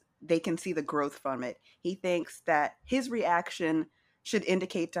because they can see the growth from it. He thinks that his reaction should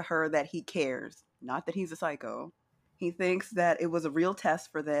indicate to her that he cares, not that he's a psycho. He thinks that it was a real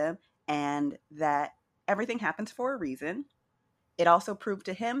test for them and that everything happens for a reason. It also proved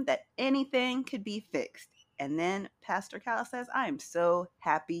to him that anything could be fixed. And then Pastor Cal says, I am so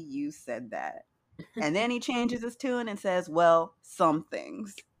happy you said that. And then he changes his tune and says, well, some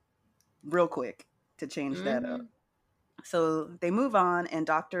things. Real quick to change that up. So they move on, and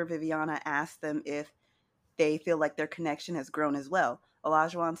Dr. Viviana asks them if they feel like their connection has grown as well.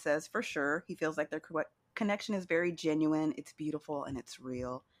 Olajuwon says for sure he feels like their connection is very genuine, it's beautiful, and it's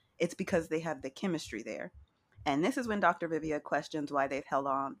real. It's because they have the chemistry there. And this is when Dr. Vivia questions why they've held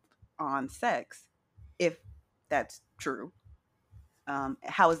on sex, if that's true.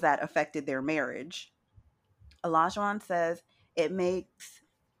 How has that affected their marriage? Olajuwon says it makes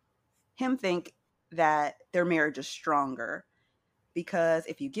him think that their marriage is stronger because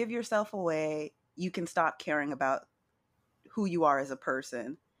if you give yourself away, you can stop caring about who you are as a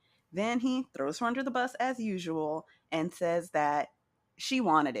person. Then he throws her under the bus as usual and says that she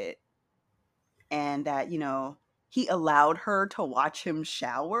wanted it and that, he allowed her to watch him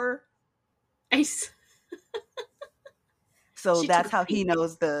shower. So that's how he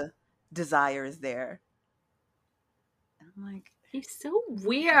knows the desire is there. I'm like, he's so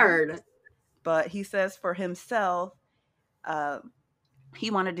weird. But he says for himself,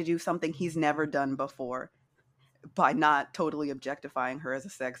 he wanted to do something he's never done before by not totally objectifying her as a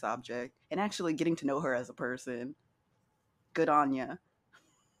sex object and actually getting to know her as a person. Good on ya.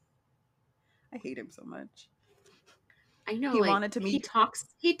 I hate him so much. I know, he wanted to meet.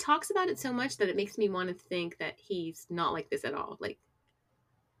 He talks about it so much that it makes me want to think that he's not like this at all. Like,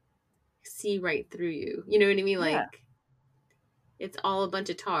 see right through you. You know what I mean? Yeah. Like, it's all a bunch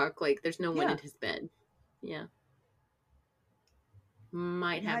of talk. Like, there's no one Yeah. in his bed. Yeah.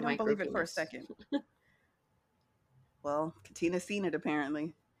 Might Yeah, have I don't believe it for a micropenis. second. Well, Katina's seen it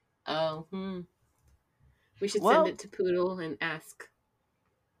apparently. Oh, we should send Well, it to Poodle and ask.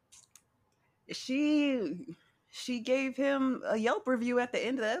 she gave him a Yelp review at the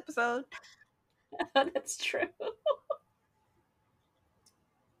end of the episode. That's true.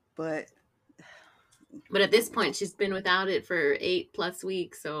 But But at this point, she's been without it for 8+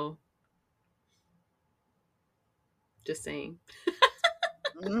 weeks. So, just saying.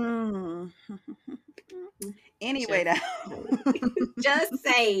 mm, anyway, Just, now. just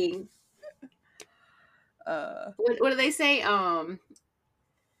saying. uh, What do they say?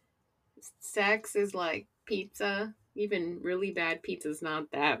 Sex is like pizza. Even really bad pizza's not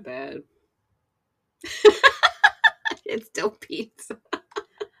that bad. It's still pizza.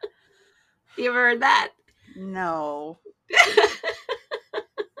 You ever heard that? no,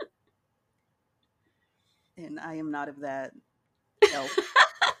 and I am not of that ilk.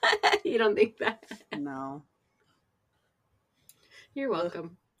 You don't think that? No. You're Ugh,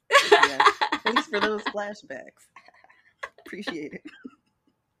 welcome. yes. Thanks for those flashbacks. Appreciate it.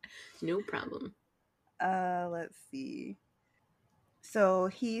 No problem. Let's see. So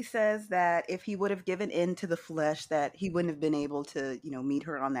he says that if he would have given in to the flesh, that he wouldn't have been able to, meet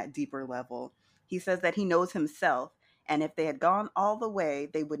her on that deeper level. He says that he knows himself, and if they had gone all the way,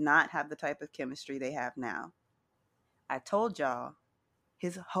 they would not have the type of chemistry they have now. I told y'all,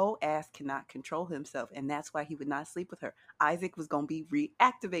 his whole ass cannot control himself, and that's why he would not sleep with her. Isaac was going to be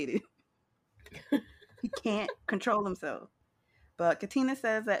reactivated. He can't control himself. But Katina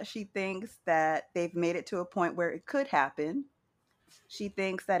says that she thinks that they've made it to a point where it could happen. She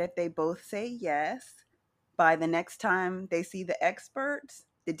thinks that if they both say yes, by the next time they see the experts,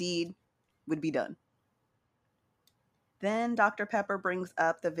 the deed would be done. Then Dr. Pepper brings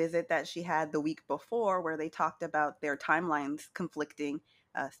up the visit that she had the week before, where they talked about their timelines conflicting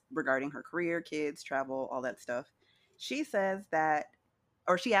regarding her career, kids, travel, all that stuff. She says that,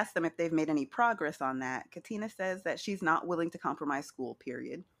 or she asked them if they've made any progress on that. Katina says that she's not willing to compromise school,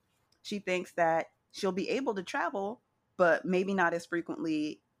 period. She thinks that she'll be able to travel, but maybe not as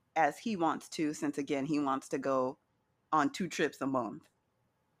frequently as he wants to, since again, he wants to go on 2 trips a month.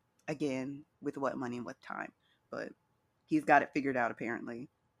 Again, with what money and what time. But he's got it figured out, apparently.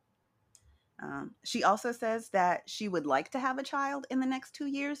 She also says that she would like to have a child in the next 2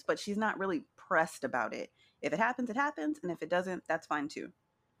 years, but she's not really pressed about it. If it happens, it happens. And if it doesn't, that's fine too.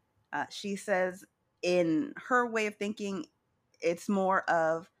 She says in her way of thinking, it's more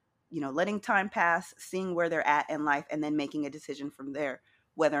of, letting time pass, seeing where they're at in life, and then making a decision from there,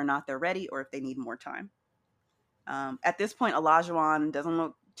 whether or not they're ready or if they need more time. At this point, Olajuwon doesn't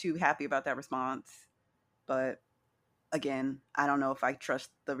look too happy about that response. But again, I don't know if I trust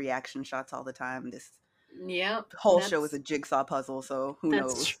the reaction shots all the time. This whole show is a jigsaw puzzle, so who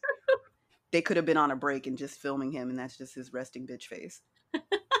knows? True. They could have been on a break and just filming him, and that's just his resting bitch face.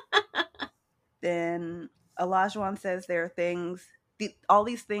 Then Olajuwon says there are things, all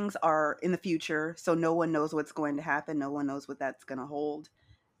these things are in the future, so no one knows what's going to happen. No one knows what that's going to hold.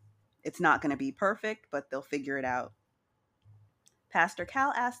 It's not going to be perfect, but they'll figure it out. Pastor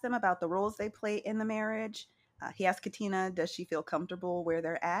Cal asked them about the roles they play in the marriage. He asked Katina, does she feel comfortable where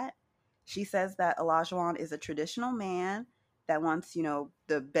they're at? She says that Olajuwon is a traditional man that wants,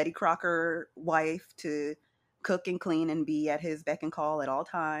 the Betty Crocker wife to cook and clean and be at his beck and call at all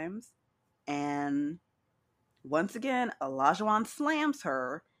times. And once again, Olajuwon slams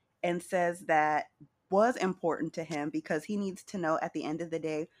her and says that was important to him because he needs to know at the end of the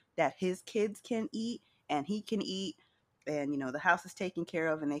day that his kids can eat and he can eat, and the house is taken care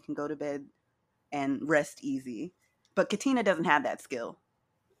of and they can go to bed and rest easy. But Katina doesn't have that skill.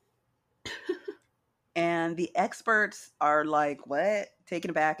 And the experts are like, what?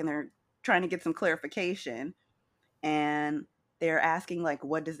 Taken aback, and they're trying to get some clarification. And they're asking, like,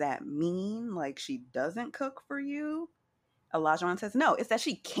 what does that mean? Like, she doesn't cook for you? Olajuwon says, no, it's that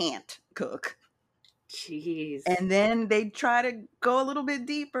she can't cook. Jeez. And then they try to go a little bit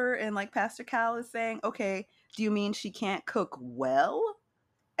deeper, and like Pastor Cal is saying, okay, do you mean she can't cook well?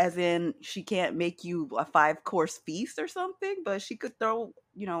 As in, she can't make you a 5-course feast or something, but she could throw,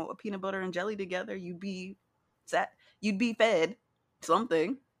 a peanut butter and jelly together. You'd be fed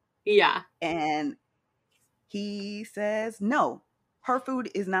something. Yeah. And he says, no, her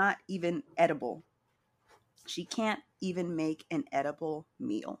food is not even edible. She can't even make an edible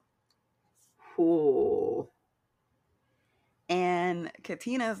meal. Ooh. And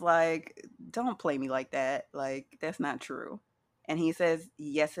Katina's like, don't play me like that. Like, that's not true. And he says,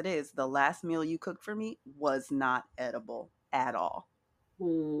 yes, it is. The last meal you cooked for me was not edible at all.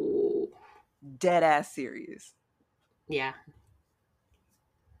 Ooh. Dead ass serious. Yeah.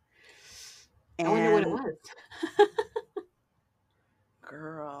 I wonder what it And was.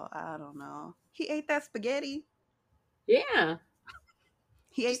 girl, I don't know. He ate that spaghetti. Yeah.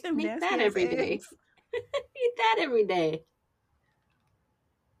 He ate Just them make nasty that ass every day. eggs. Eat that every day.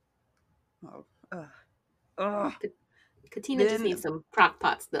 Oh, ugh. Katina just Then needs some crock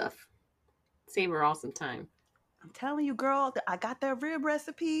pot stuff. Save her all some time. I'm telling you, girl, I got that rib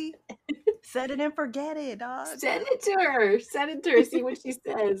recipe. Set it and forget it, dog. Send it to her. Send it to her. See what she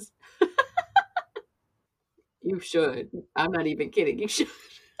says. You should. I'm not even kidding. You should.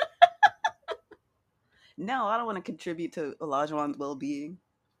 No, I don't want to contribute to Olajuwon's well-being.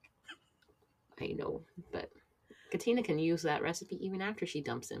 I know, but Katina can use that recipe even after she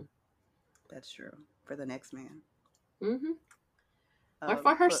dumps him. That's true. For the next man. Mm-hmm. Or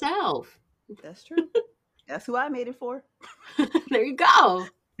for herself. That's true. That's who I made it for. There you go.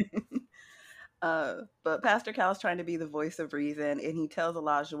 But Pastor Cal's trying to be the voice of reason, and he tells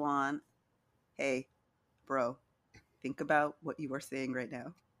Olajuwon, hey, bro, think about what you are saying right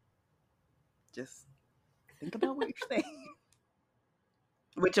now. Just think about what you're saying.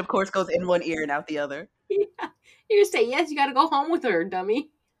 Which, of course, goes in one ear and out the other. Yeah. You say, yes, you got to go home with her, dummy.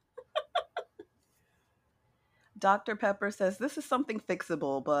 Dr. Pepper says this is something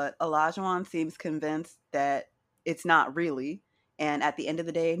fixable, but Olajuwon seems convinced that it's not really. And at the end of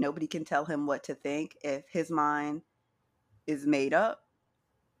the day, nobody can tell him what to think if his mind is made up.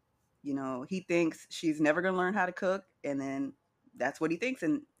 You know, he thinks she's never going to learn how to cook, and then that's what he thinks,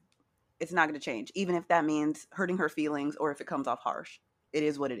 and it's not going to change, even if that means hurting her feelings or if it comes off harsh. It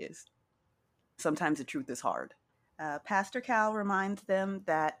is what it is. Sometimes the truth is hard. Pastor Cal reminds them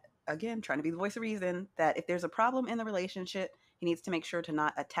that, again, trying to be the voice of reason, that if there's a problem in the relationship, he needs to make sure to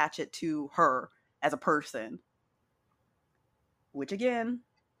not attach it to her as a person. Which, again,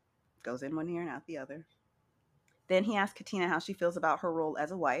 goes in one ear and out the other. Then he asks Katina how she feels about her role as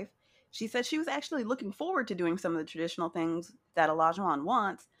a wife. She said she was actually looking forward to doing some of the traditional things that Olajuwon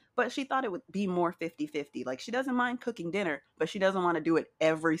wants, but she thought it would be more 50-50. Like, she doesn't mind cooking dinner, but she doesn't want to do it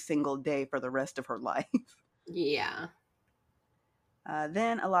every single day for the rest of her life. Yeah.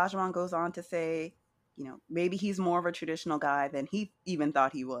 Then Olajuwon goes on to say, you know, maybe he's more of a traditional guy than he even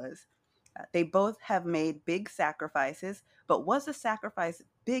thought he was. They both have made big sacrifices, but was the sacrifice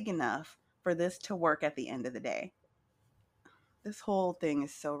big enough for this to work at the end of the day? This whole thing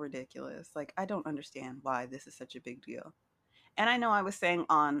is so ridiculous. Like, I don't understand why this is such a big deal. And I know I was saying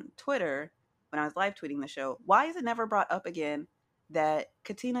on Twitter when I was live tweeting the show, why is it never brought up again that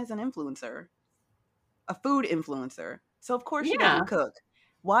Katina is an influencer, a food influencer? So of course she Yeah. doesn't cook.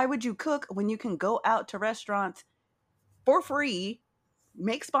 Why would you cook when you can go out to restaurants for free,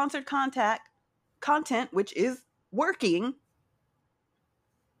 make sponsored content, which is working,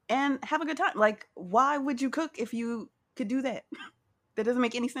 and have a good time? Like, why would you cook if you could do that? That doesn't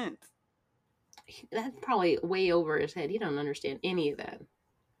make any sense. That's probably way over his head. He don't understand any of that.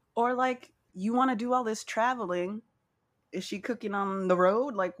 Or like, you want to do all this traveling. Is she cooking on the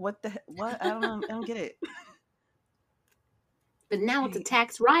road? Like, what? I don't know. I don't get it. But now it's a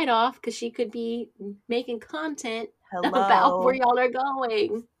tax write-off because she could be making content Hello. about where y'all are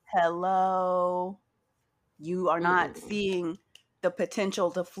going. Hello. You are not seeing the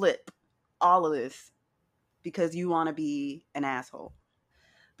potential to flip all of this because you want to be an asshole.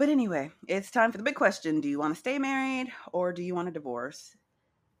 But anyway, it's time for the big question. Do you want to stay married or do you want a divorce?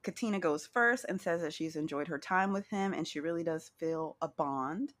 Katina goes first and says that she's enjoyed her time with him and she really does feel a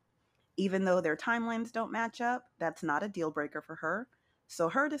bond. Even though their timelines don't match up, that's not a deal breaker for her. So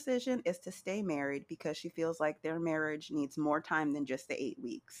her decision is to stay married because she feels like their marriage needs more time than just the 8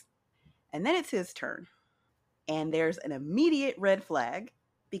 weeks. And then it's his turn. And there's an immediate red flag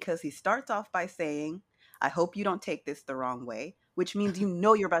because he starts off by saying, I hope you don't take this the wrong way, which means you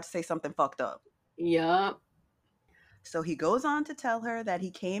know you're about to say something fucked up. Yup. So he goes on to tell her that he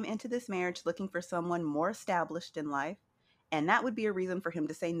came into this marriage looking for someone more established in life, and that would be a reason for him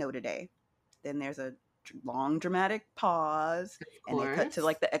to say no today. Then there's a long dramatic pause, and they cut to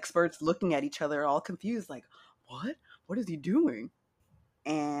like the experts looking at each other all confused, like, what? What is he doing?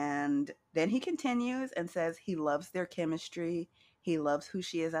 And then he continues and says he loves their chemistry, he loves who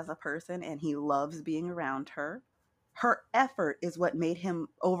she is as a person, and he loves being around her. Her effort is what made him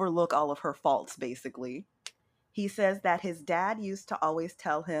overlook all of her faults, basically. He says that his dad used to always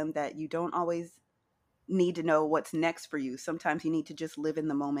tell him that you don't always need to know what's next for you. Sometimes you need to just live in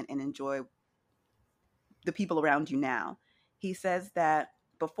the moment and enjoy the people around you now. He says that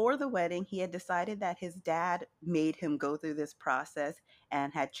before the wedding, he had decided that his dad made him go through this process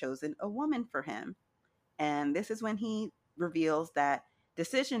and had chosen a woman for him. And this is when he reveals that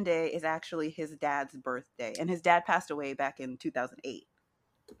Decision Day is actually his dad's birthday. And his dad passed away back in 2008.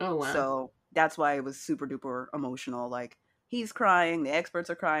 Oh, wow. So that's why it was super duper emotional. Like, he's crying, the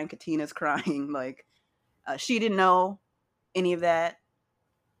experts are crying, Katina's crying. Like, she didn't know any of that.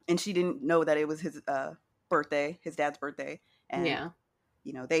 And she didn't know that it was his birthday, his dad's birthday. And, Yeah.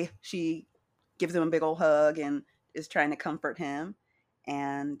 she gives him a big old hug and is trying to comfort him.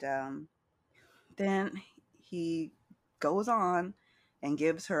 And then he goes on and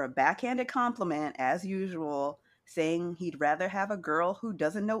gives her a backhanded compliment, as usual, saying he'd rather have a girl who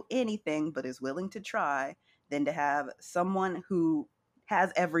doesn't know anything but is willing to try than to have someone who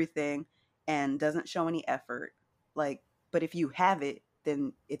has everything and doesn't show any effort. Like, but if you have it,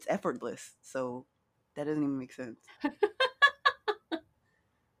 then it's effortless. So that doesn't even make sense.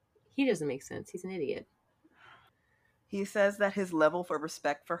 He doesn't make sense. He's an idiot. He says that his level for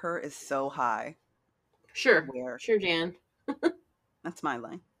respect for her is so high. Sure. Where Sure, Jan. that's my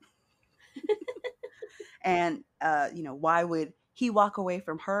line. And, why would he walk away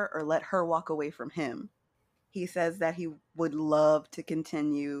from her or let her walk away from him? He says that he would love to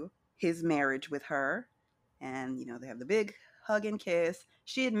continue his marriage with her. And, they have the big hug and kiss.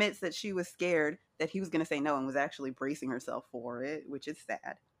 She admits that she was scared that he was going to say no and was actually bracing herself for it, which is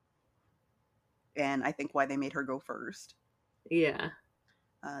sad. And I think why they made her go first. Yeah.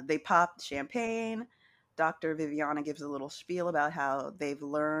 They popped champagne. Dr. Viviana gives a little spiel about how they've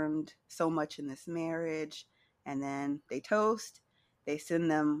learned so much in this marriage. And then they toast. They send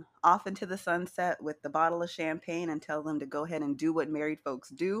them off into the sunset with the bottle of champagne and tell them to go ahead and do what married folks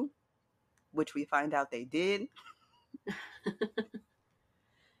do, which we find out they did.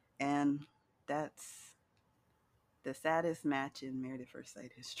 And that's the saddest match in Married at First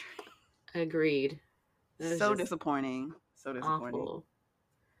Sight history. Agreed. So disappointing. So disappointing.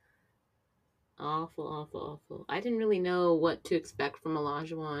 Awful. I didn't really know what to expect from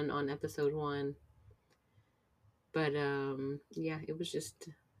Olajuwon on episode 1. But yeah, it was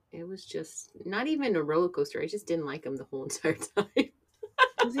just not even a roller coaster. I just didn't like him the whole entire time.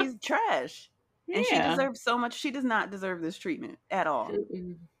 Because he's trash. Yeah. And she deserves so much. She does not deserve this treatment at all.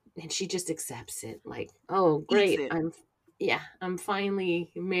 And she just accepts it. Like, oh, great. I'm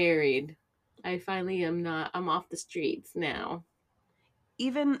finally married. I'm off the streets now.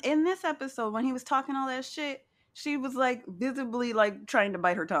 Even in this episode, when he was talking all that shit, she was like visibly like trying to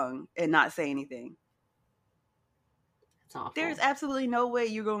bite her tongue and not say anything. It's awful. There's absolutely no way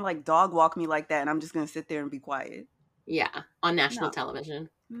you're going to like dog walk me like that and I'm just going to sit there and be quiet. Yeah, on national television.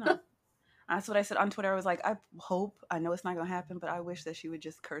 No. That's what I said on Twitter. I was like, I know it's not going to happen, but I wish that she would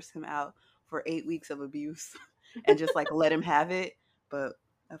just curse him out for 8 weeks of abuse and just like let him have it. But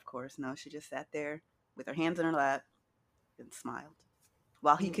of course, no, she just sat there with her hands in her lap and smiled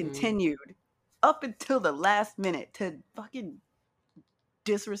while he continued up until the last minute to fucking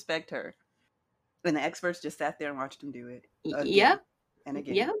disrespect her. And the experts just sat there and watched him do it. Yep. And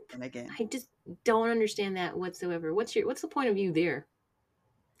again. Yep. And again. I just don't understand that whatsoever. What's the point of you there?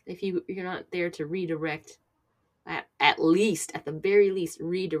 If you're not there to redirect, at the very least,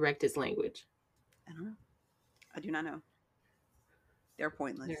 redirect his language. I don't know. I do not know. They're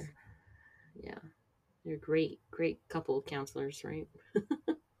pointless. They're great couple counselors, right?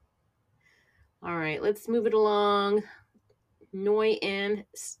 All right, let's move it along. Noi and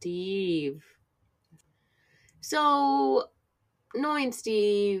Steve. So, Noi and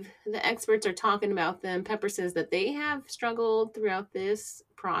Steve, the experts are talking about them. Pepper says that they have struggled throughout this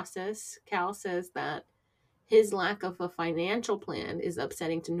process. Cal says that his lack of a financial plan is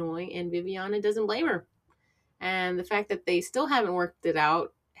upsetting to Noi, and Viviana doesn't blame her. And the fact that they still haven't worked it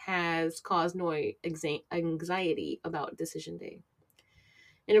out has caused Noi anxiety about Decision Day.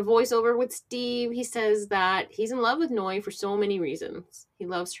 In a voiceover with Steve, he says that he's in love with Noi for so many reasons. He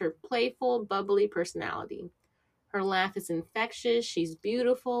loves her playful, bubbly personality. Her laugh is infectious. She's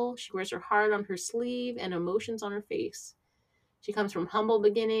beautiful. She wears her heart on her sleeve and emotions on her face. She comes from humble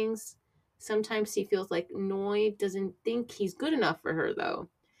beginnings. Sometimes he feels like Noi doesn't think he's good enough for her, though,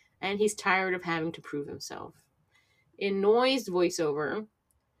 and he's tired of having to prove himself. In Noi's voiceover,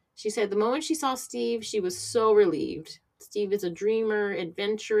 she said the moment she saw Steve, she was so relieved. Steve is a dreamer,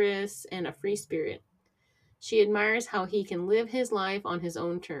 adventurous, and a free spirit. She admires how he can live his life on his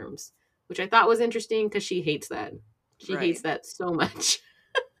own terms, which I thought was interesting because she hates that. She hates that so much.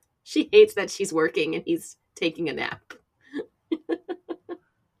 She hates that she's working and he's taking a nap.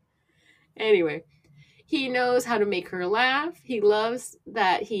 Anyway, he knows how to make her laugh. He loves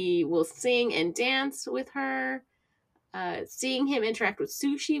that he will sing and dance with her. Seeing him interact with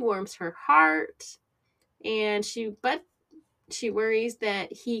Sushi warms her heart, and she worries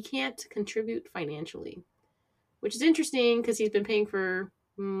that he can't contribute financially, which is interesting because he's been paying for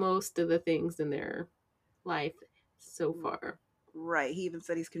most of the things in their life so far. Right. He even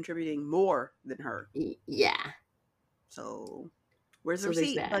said he's contributing more than her. Yeah. So, where's the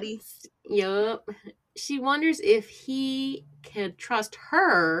receipt, buddy? Yup. She wonders if he can trust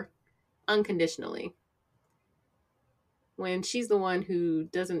her unconditionally when she's the one who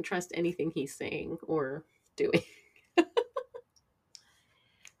doesn't trust anything he's saying or doing.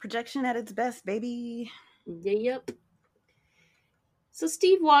 Projection at its best, baby. Yep. So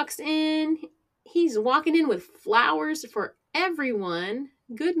Steve walks in. He's walking in with flowers for everyone.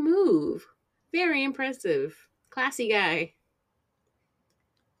 Good move. Very impressive. Classy guy.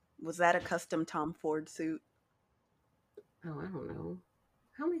 Was that a custom Tom Ford suit? Oh, I don't know.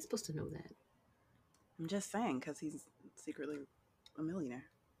 How am I supposed to know that? I'm just saying, because he's secretly a millionaire.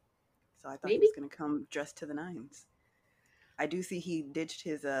 So I thought Maybe he was going to come dressed to the nines. I do see he ditched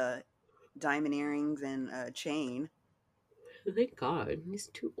his diamond earrings and chain. Thank God. He's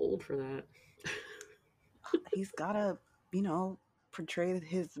too old for that. He's got to, portray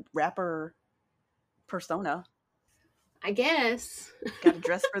his rapper persona. I guess. Got to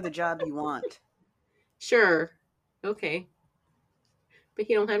dress for the job you want. Sure. Okay. But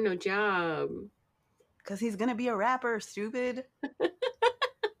he don't have no job. Because he's going to be a rapper, stupid.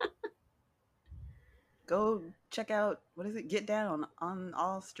 Go check out, what is it? Get Down on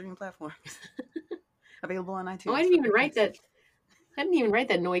all streaming platforms. Available on iTunes. Oh, I didn't even write that. I didn't even write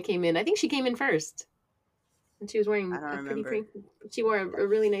that Noi came in. I think she came in first. And she was wearing a pretty pink. She wore a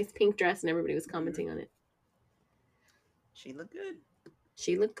really nice pink dress and everybody was commenting on it. She looked good.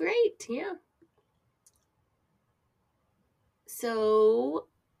 She looked great, yeah. So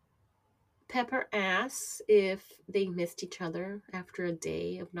Pepper asks if they missed each other after a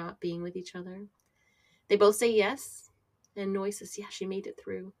day of not being with each other. They both say yes, and Noi says, yeah, she made it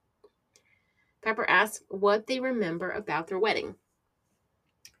through. Pepper asks what they remember about their wedding.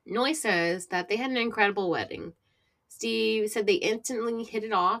 Noi says that they had an incredible wedding. Steve said they instantly hit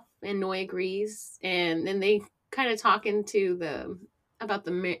it off, and Noi agrees. And then they kind of talk about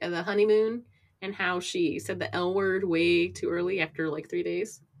the honeymoon and how she said the L word way too early after like 3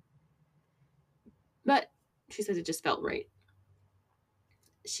 days. But she says it just felt right.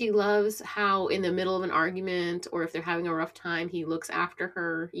 She loves how in the middle of an argument or if they're having a rough time, he looks after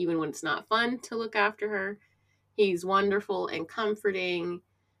her, even when it's not fun to look after her. He's wonderful and comforting.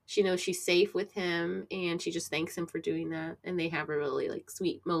 She knows she's safe with him, and she just thanks him for doing that. And they have a really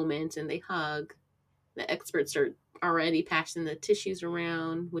sweet moment, and they hug. The experts are already passing the tissues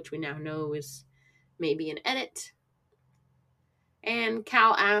around, which we now know is maybe an edit. And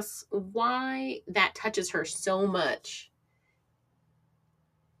Cal asks why that touches her so much.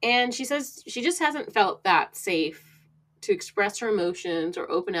 And she says she just hasn't felt that safe to express her emotions or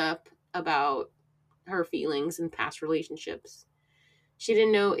open up about her feelings in past relationships. She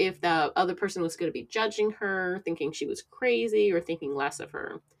didn't know if the other person was going to be judging her, thinking she was crazy, or thinking less of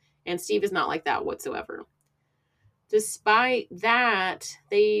her. And Steve is not like that whatsoever. Despite that,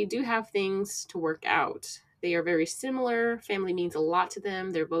 they do have things to work out. They are very similar. Family means a lot to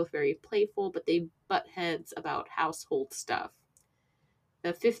them. They're both very playful, but they butt heads about household stuff.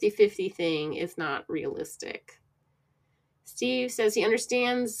 The 50-50 thing is not realistic. Steve says he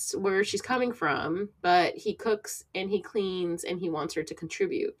understands where she's coming from, but he cooks and he cleans and he wants her to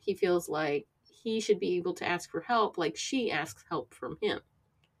contribute. He feels like he should be able to ask for help like she asks help from him.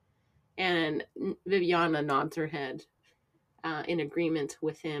 And Viviana nods her head in agreement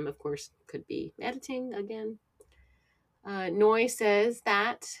with him. Of course, could be editing again. Noi says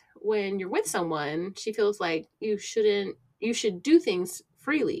that when you're with someone, she feels like you should do things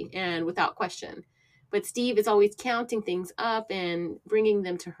freely and without question. But Steve is always counting things up and bringing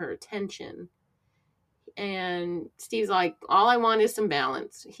them to her attention. And Steve's like, all I want is some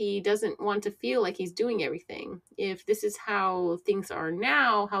balance. He doesn't want to feel like he's doing everything. If this is how things are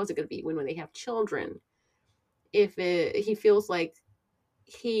now, how is it going to be when they have children? He feels like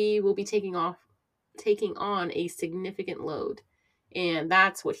he will be taking on a significant load. And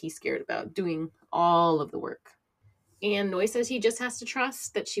that's what he's scared about, doing all of the work. And Noi says he just has to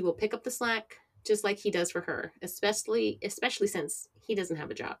trust that she will pick up the slack just like he does for her, especially since he doesn't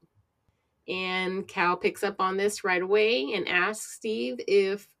have a job. And Cal picks up on this right away and asks Steve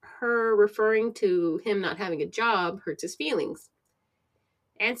if her referring to him not having a job hurts his feelings.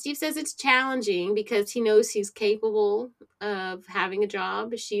 And Steve says it's challenging because he knows he's capable of having a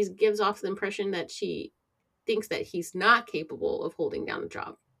job. She gives off the impression that she thinks that he's not capable of holding down a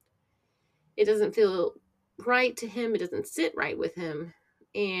job. It doesn't feel right to him. It doesn't sit right with him.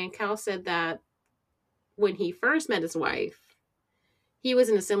 And Cal said that when he first met his wife, he was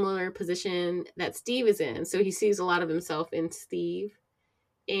in a similar position that Steve is in. So he sees a lot of himself in Steve.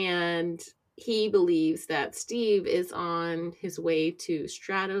 And he believes that Steve is on his way to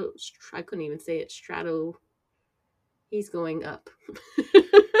I couldn't even say it. He's going up.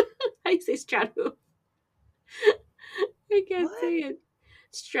 I say strato. I can't say it.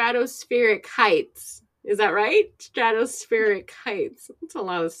 Stratospheric heights. Is that right? Stratospheric heights. That's a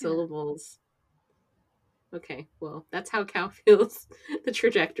lot of syllables. Okay, well, that's how Cal feels the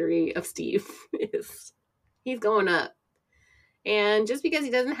trajectory of Steve is. He's going up. And just because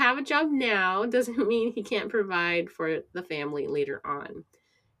he doesn't have a job now doesn't mean he can't provide for the family later on.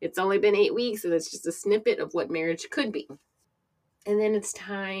 It's only been 8 weeks, and it's just a snippet of what marriage could be. And then it's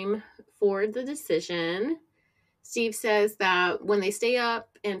time for the decision. Steve says that when they stay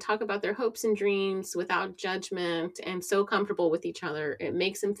up and talk about their hopes and dreams without judgment and so comfortable with each other, it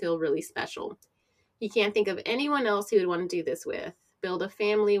makes him feel really special. He can't think of anyone else he would want to do this with, build a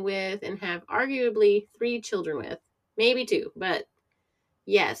family with, and have arguably 3 children with. Maybe 2, but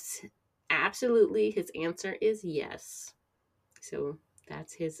yes, absolutely. His answer is yes. So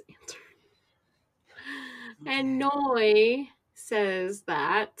that's his answer. Okay. And Noi says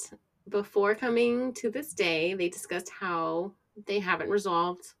that before coming to this day, they discussed how they haven't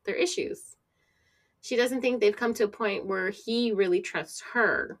resolved their issues. She doesn't think they've come to a point where he really trusts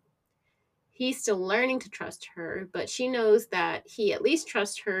her. He's still learning to trust her, but she knows that he at least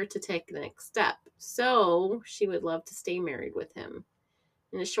trusts her to take the next step. So she would love to stay married with him.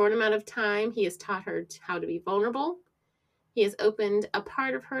 In a short amount of time, he has taught her how to be vulnerable. He has opened a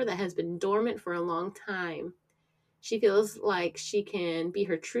part of her that has been dormant for a long time. She feels like she can be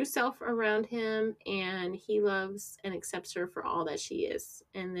her true self around him, and he loves and accepts her for all that she is.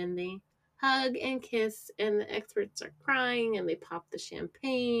 And then they hug and kiss, and the experts are crying, and they pop the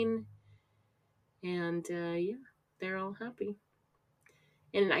champagne. And yeah, they're all happy.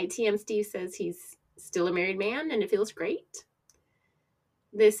 And in ITM, Steve says he's still a married man, and it feels great.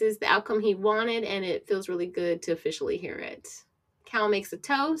 This is the outcome he wanted, and it feels really good to officially hear it. Cal makes a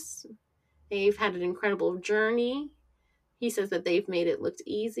toast. They've had an incredible journey. He says that they've made it look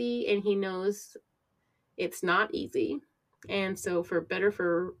easy, and he knows it's not easy. And so for better,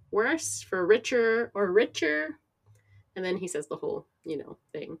 for worse, for richer or richer. And then he says the whole,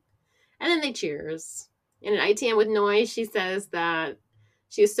 thing. And then they cheers. In an ITM with Noi, she says that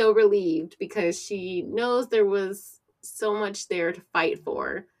she is so relieved because she knows there was so much there to fight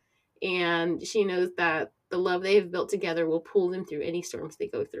for. And she knows that the love they have built together will pull them through any storms they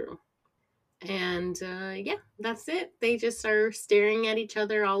go through. And yeah, that's it. They just are staring at each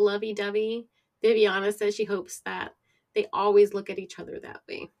other all lovey-dovey. Viviana says she hopes that they always look at each other that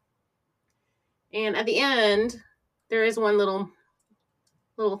way. And at the end, there is one little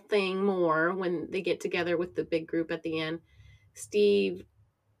thing more when they get together with the big group at the end. Steve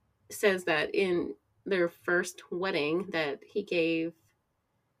says that in their first wedding that he gave,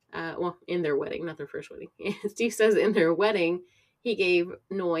 in their wedding, not their first wedding. Steve says in their wedding, he gave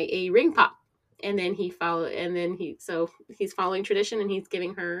Noi a ring pop. And then he's following tradition, and he's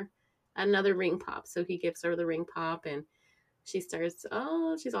giving her another ring pop. So he gives her the ring pop, and she's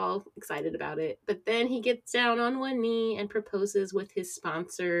all excited about it. But then he gets down on one knee and proposes with his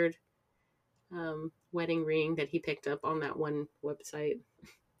sponsored wedding ring that he picked up on that one website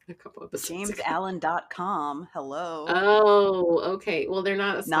a couple episodes ago. JamesAllen.com. Hello. Oh, okay. Well, they're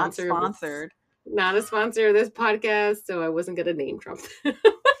not a sponsor. Not sponsored. Not a sponsor of this podcast, so I wasn't going to name drop them.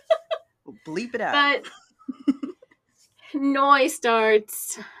 Bleep it out. But Noi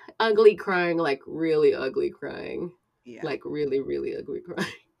starts ugly crying, like really ugly crying. Yeah. Like really, really ugly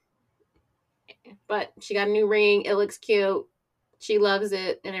crying. But she got a new ring. It looks cute. She loves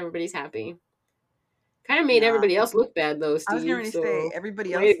it, and everybody's happy. Kind of made everybody else look bad, though, Steve. I was going to say,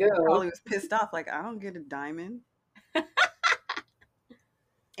 everybody else probably was pissed off. Like, I don't get a diamond.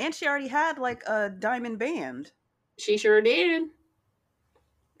 And she already had, like, a diamond band. She sure did.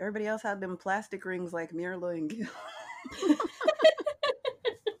 Everybody else had them plastic rings like Mirla and Gil.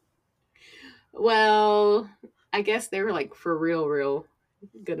 Well, I guess they were, like, for real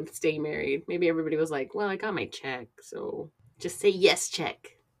gonna stay married. Maybe everybody was like, well, I got my check, so just say yes,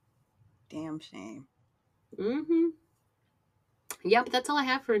 check. Damn shame. Mm-hmm. Yeah, but that's all I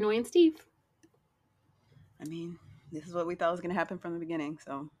have for Noi and Steve. I mean, this is what we thought was going to happen from the beginning,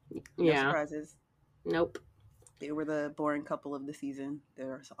 so no surprises. Nope. They were the boring couple of the season.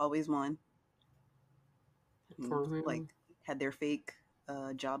 There's always one. Like, had their fake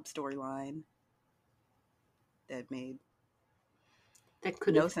job storyline that made that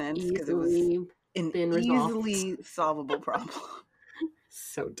could no sense because it was an been resolved. easily solvable problem.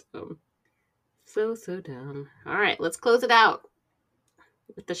 So dumb. So dumb. All right, let's close it out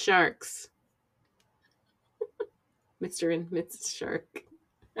with the sharks. Mr. and Mrs. Shark.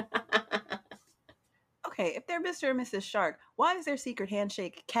 Okay, if they're Mr. and Mrs. Shark, why is their secret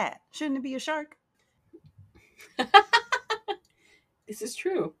handshake cat? Shouldn't it be a shark? This is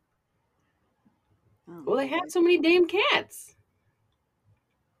true. Oh, Well, they boy. have so many damn cats.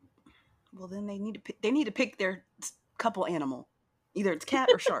 Well, then they need to pick their couple animal. Either it's cat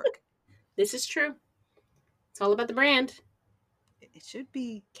or shark. This is true. It's all about the brand. It should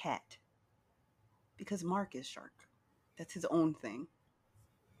be cat. Because Mark is shark. That's his own thing.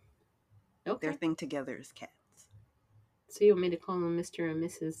 Okay. Their thing together is cats. So you want me to call them Mr. and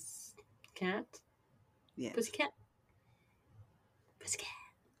Mrs. Cat? Yeah. Pussycat? Pussycat.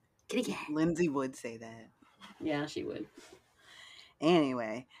 Kitty cat. Lindsay would say that. Yeah, she would.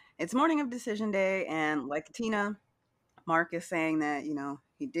 Anyway, it's morning of decision day, and like Tina, Mark is saying that,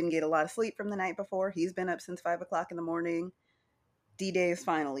 he didn't get a lot of sleep from the night before. He's been up since 5 o'clock in the morning. D-Day is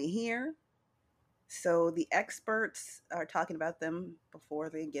finally here. So the experts are talking about them before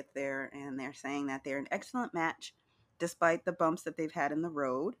they get there, and they're saying that they're an excellent match despite the bumps that they've had in the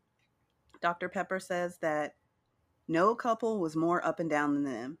road. Dr. Pepper says that no couple was more up and down than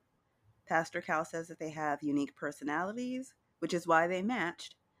them. Pastor Cal says that they have unique personalities, which is why they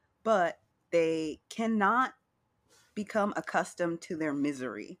matched, but they cannot become accustomed to their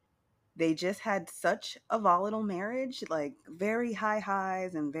misery. They just had such a volatile marriage, like very high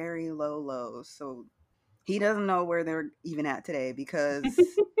highs and very low lows. So he doesn't know where they're even at today because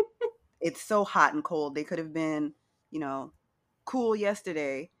it's so hot and cold. They could have been, cool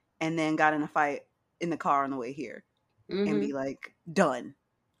yesterday and then got in a fight in the car on the way here and be like, done.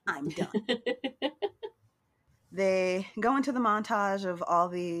 I'm done. They go into the montage of all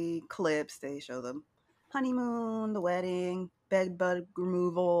the clips. They show the honeymoon, the wedding, bed bug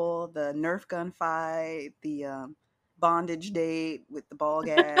removal, the Nerf gun fight, the bondage date with the ball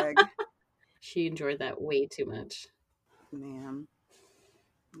gag. She enjoyed that way too much. Man,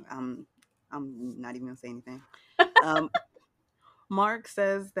 I'm not even gonna say anything. Mark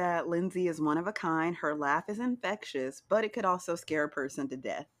says that Lindsay is one of a kind. Her laugh is infectious, but it could also scare a person to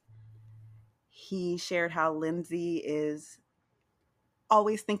death. He shared how Lindsay is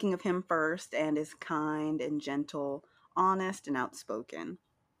always thinking of him first and is kind and gentle, honest and outspoken.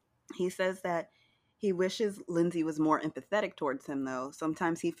 He says that he wishes Lindsay was more empathetic towards him, though.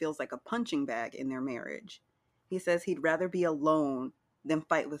 Sometimes he feels like a punching bag in their marriage. He says he'd rather be alone than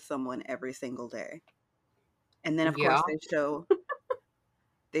fight with someone every single day. And then, of course,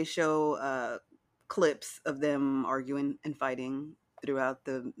 they show clips of them arguing and fighting throughout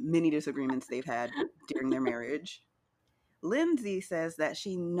the many disagreements they've had during their marriage. Lindsay says that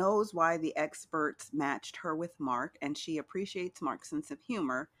she knows why the experts matched her with Mark, and she appreciates Mark's sense of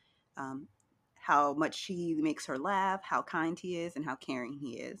humor, how much he makes her laugh, how kind he is, and how caring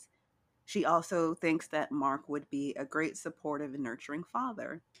he is. She also thinks that Mark would be a great supportive and nurturing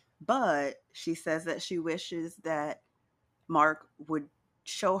father. But she says that she wishes that Mark would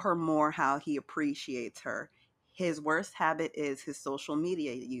show her more how he appreciates her. His worst habit is his social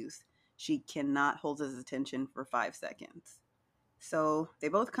media use. She cannot hold his attention for 5 seconds. So they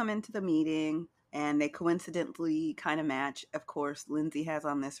both come into the meeting and they coincidentally kind of match. Of course, Lindsay has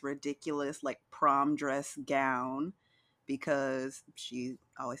on this ridiculous like prom dress gown because she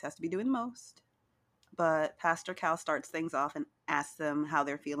always has to be doing the most. But Pastor Cal starts things off and asks them how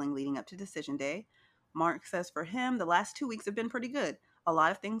they're feeling leading up to decision day. Mark says for him, the last 2 weeks have been pretty good. A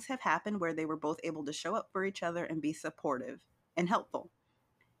lot of things have happened where they were both able to show up for each other and be supportive and helpful.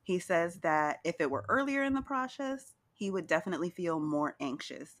 He says that if it were earlier in the process, he would definitely feel more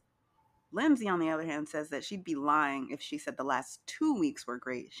anxious. Lindsay, on the other hand, says that she'd be lying if she said the last 2 weeks were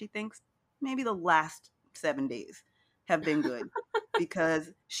great. She thinks maybe the last 7 days have been good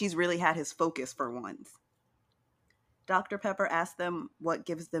because she's really had his focus for once. Dr. Pepper asks them what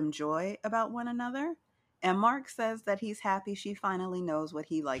gives them joy about one another, and Mark says that he's happy she finally knows what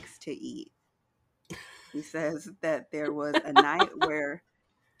he likes to eat. He says that there was a night where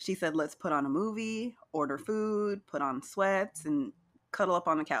she said, let's put on a movie, order food, put on sweats, and cuddle up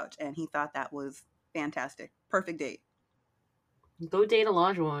on the couch. And he thought that was fantastic. Perfect date. Go date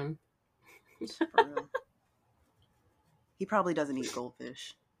Olajuwon. For real. He probably doesn't eat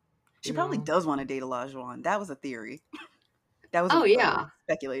goldfish. She probably does want to date Olajuwon. That was a theory. That was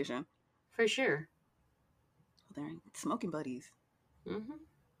speculation. For sure. Well, they're smoking buddies. Mm-hmm.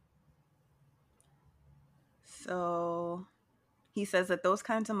 So He says that those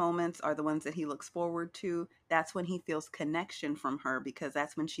kinds of moments are the ones that he looks forward to. That's when he feels connection from her because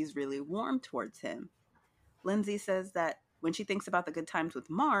that's when she's really warm towards him. Lindsay says that when she thinks about the good times with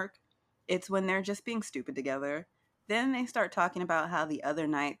Mark, it's when they're just being stupid together. Then they start talking about how the other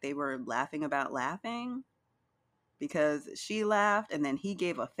night they were laughing about laughing because she laughed and then he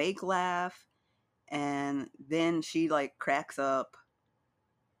gave a fake laugh and then she like cracks up.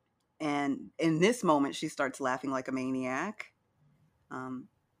 And in this moment, she starts laughing like a maniac.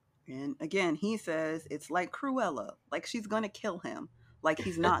 And again, he says it's like Cruella, like she's going to kill him, like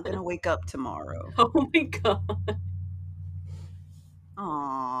he's not going to wake up tomorrow. Oh my God.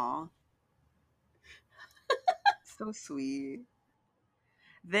 Aww. So sweet.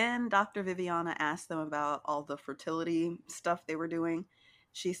 Then Dr. Viviana asked them about all the fertility stuff they were doing.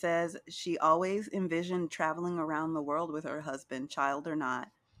 She says she always envisioned traveling around the world with her husband, child or not.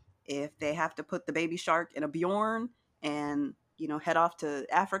 If they have to put the baby shark in a Bjorn and, head off to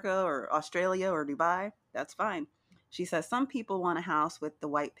Africa or Australia or Dubai, that's fine. She says some people want a house with the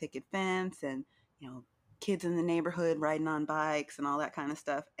white picket fence and, kids in the neighborhood riding on bikes and all that kind of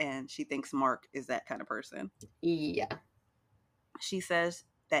stuff. And she thinks Mark is that kind of person. Yeah. She says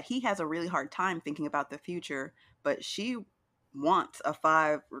that he has a really hard time thinking about the future, but she wants a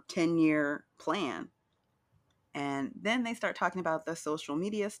 5 or 10-year plan. And then they start talking about the social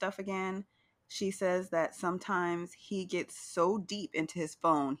media stuff again. She says that sometimes he gets so deep into his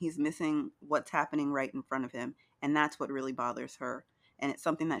phone, he's missing what's happening right in front of him. And that's what really bothers her. And it's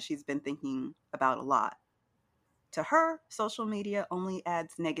something that she's been thinking about a lot. To her, social media only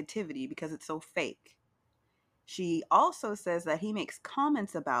adds negativity because it's so fake. She also says that he makes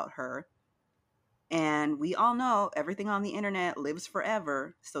comments about her. And we all know everything on the internet lives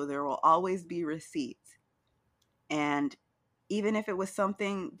forever, so there will always be receipts. And even if it was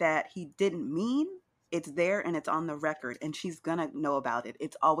something that he didn't mean, it's there and it's on the record and she's going to know about it.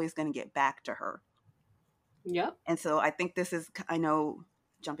 It's always going to get back to her. Yep. And so I think this is, I know,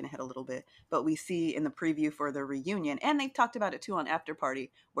 jumping ahead a little bit, but we see in the preview for the reunion, and they talked about it too on After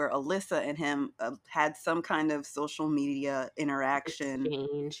Party, where Alyssa and him had some kind of social media interaction.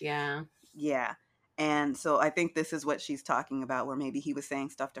 Exchange, yeah. Yeah. And so I think this is what she's talking about, where maybe he was saying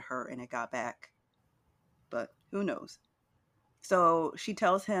stuff to her and it got back. But who knows? So she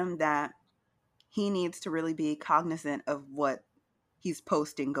tells him that he needs to really be cognizant of what he's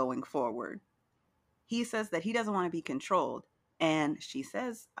posting going forward. He says that he doesn't want to be controlled. And she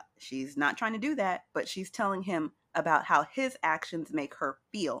says she's not trying to do that, but she's telling him about how his actions make her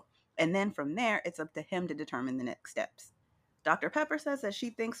feel. And then from there, it's up to him to determine the next steps. Dr. Pepper says that she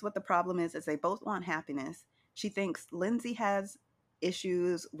thinks what the problem is they both want happiness. She thinks Lindsay has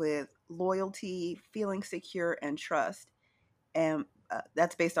issues with loyalty, feeling secure, and trust. And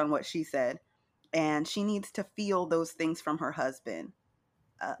that's based on what she said. And she needs to feel those things from her husband.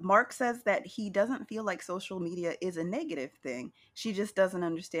 Mark says that he doesn't feel like social media is a negative thing. She just doesn't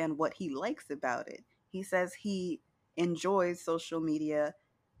understand what he likes about it. He says he enjoys social media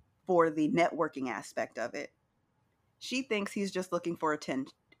for the networking aspect of it. She thinks he's just looking for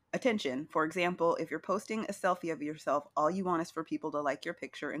attention. For example, if you're posting a selfie of yourself, all you want is for people to like your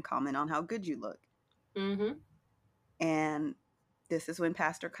picture and comment on how good you look. Mm-hmm. And this is when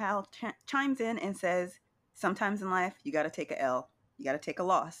Pastor Kyle chimes in and says, sometimes in life, you got to take a L. You got to take a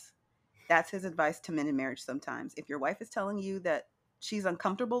loss. That's his advice to men in marriage sometimes. If your wife is telling you that she's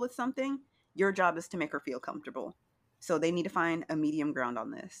uncomfortable with something, your job is to make her feel comfortable. So they need to find a medium ground on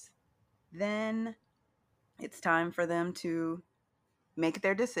this. Then it's time for them to make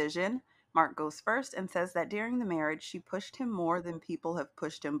their decision. Mark goes first and says that during the marriage, she pushed him more than people have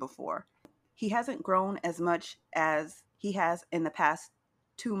pushed him before. He hasn't grown as much as he has in the past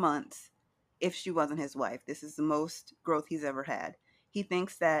 2 months if she wasn't his wife. This is the most growth he's ever had. He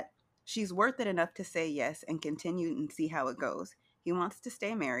thinks that she's worth it enough to say yes and continue and see how it goes. He wants to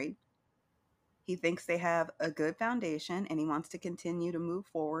stay married. He thinks they have a good foundation and he wants to continue to move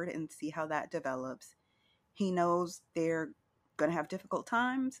forward and see how that develops. He knows they're going to have difficult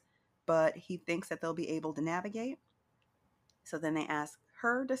times, but he thinks that they'll be able to navigate. So then they ask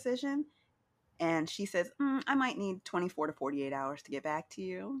her decision, and she says, I might need 24 to 48 hours to get back to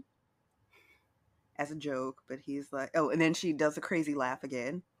you. As a joke, but he's like, oh, and then she does a crazy laugh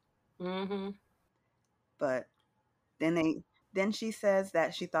again. Mm-hmm. But then she says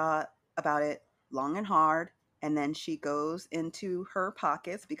that she thought about it long and hard, and then she goes into her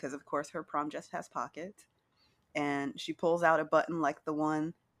pockets, because of course her prom dress has pockets, and she pulls out a button like the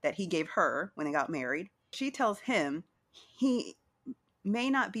one that he gave her when they got married. She tells him he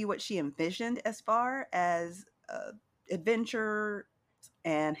may not be what she envisioned as far as adventure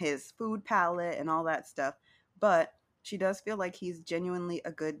and his food palette and all that stuff, but she does feel like he's genuinely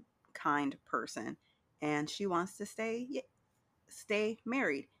a good, kind person, and she wants to stay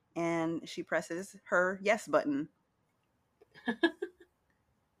married. And she presses her yes button.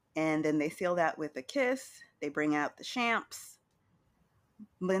 And then they seal that with a kiss. They bring out the champs.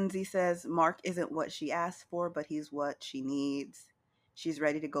 Lindsay says Mark isn't what she asked for, but he's what she needs. She's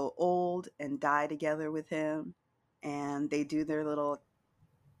ready to go old and die together with him. And they do their little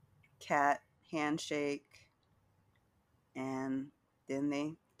cat handshake. And then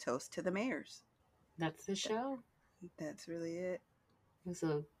they toast to the mayors. That's the show. That's really it. It was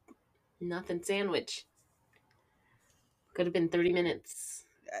a nothing sandwich. Could have been 30 minutes.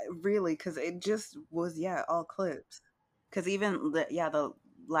 Really, because it just was, all clips. Because even, the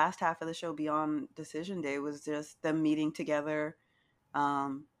last half of the show beyond Decision Day was just them meeting together,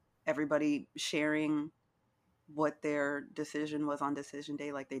 everybody sharing what their decision was on Decision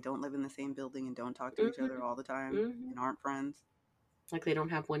Day. Like, they don't live in the same building and don't talk to each other all the time and aren't friends. Like, they don't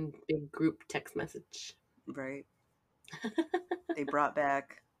have one big group text message. Right. They brought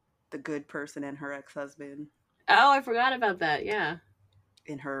back the good person and her ex-husband. Oh, I forgot about that. Yeah.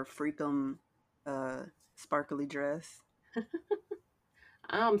 In her freakum sparkly dress.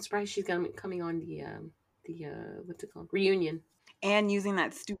 I'm surprised she's coming on the what's it called? Reunion. And using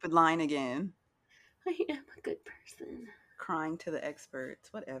that stupid line again. I am a good person. Crying to the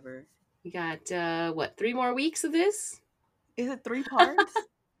experts. Whatever. We got 3 more weeks of this? Is it 3 parts?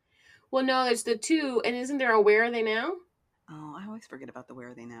 Well, no, there's the 2, and isn't there a Where Are They Now? Oh, I always forget about the Where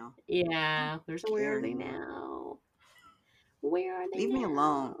Are They Now. Yeah, there's a Where Are They Now? Where are they? Leave me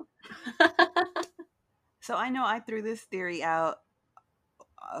alone. So I know I threw this theory out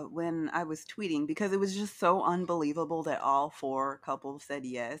when I was tweeting because it was just so unbelievable that all 4 couples said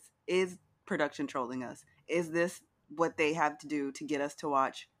yes. Is production trolling us? Is this what they have to do to get us to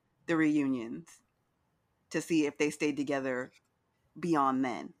watch the reunions to see if they stayed together beyond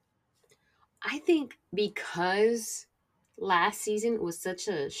then? I think because last season was such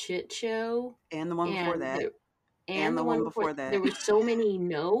a shit show. And the one before that. And the one before that. There were so many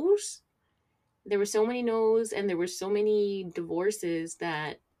no's. There were so many no's and there were so many divorces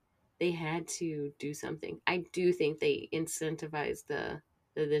that they had to do something. I do think they incentivized the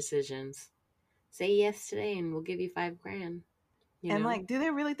decisions. Say yes today and we'll give you $5,000. And like, do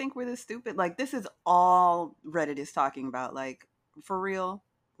they really think we're this stupid? Like, this is all Reddit is talking about. Like, for real?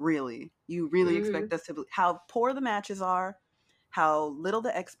 Really? You really expect us to believe how poor the matches are, how little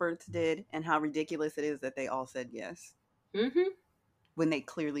the experts did, and how ridiculous it is that they all said yes. When they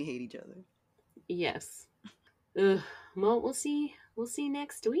clearly hate each other. Yes. Well, we'll see. We'll see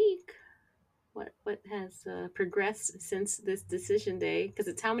next week what has progressed since this Decision Day. Because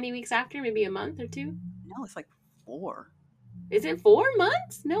it's how many weeks after? Maybe a month or 2? No, it's like 4. Is it 4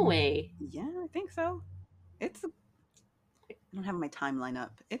 months? No way. Yeah, I think so. I don't have my timeline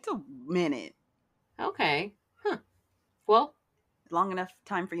up. It's a minute. Okay. Huh. Well. Long enough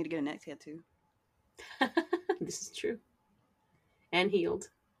time for you to get a neck tattoo. This is true. And healed.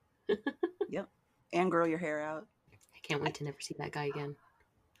 Yep. And grow your hair out. I can't wait to never see that guy again.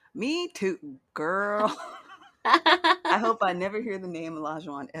 Me too, girl. I hope I never hear the name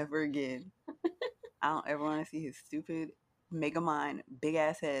Olajuwon ever again. I don't ever want to see his stupid Megamind big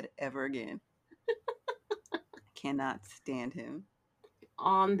ass head ever again. I cannot stand him.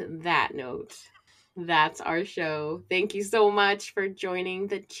 On that note, that's our show. Thank you so much for joining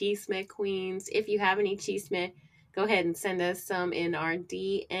the Chisme Queens. If you have any chisme, go ahead and send us some in our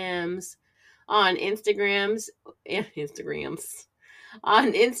DMs on Instagrams.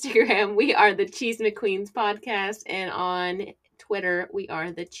 On Instagram, we are the Chisme Queens podcast, and on Twitter, we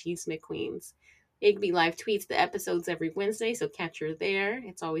are the Chisme Queens. Igby live tweets the episodes every Wednesday, so catch her there.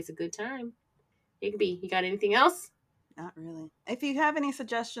 It's always a good time. Igby, you got anything else? Not really. If you have any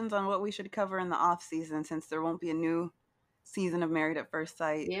suggestions on what we should cover in the off season, since there won't be a new season of Married at First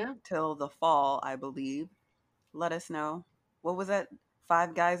Sight till the fall, I believe, let us know. What was that?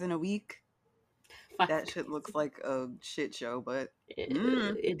 5 guys in a week? That shit looks like a shit show, but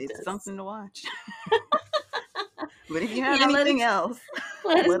it's something to watch. But if you have anything else,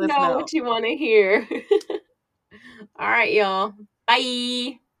 let us know what you want to hear. All right, y'all.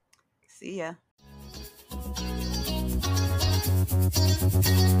 Bye. See ya.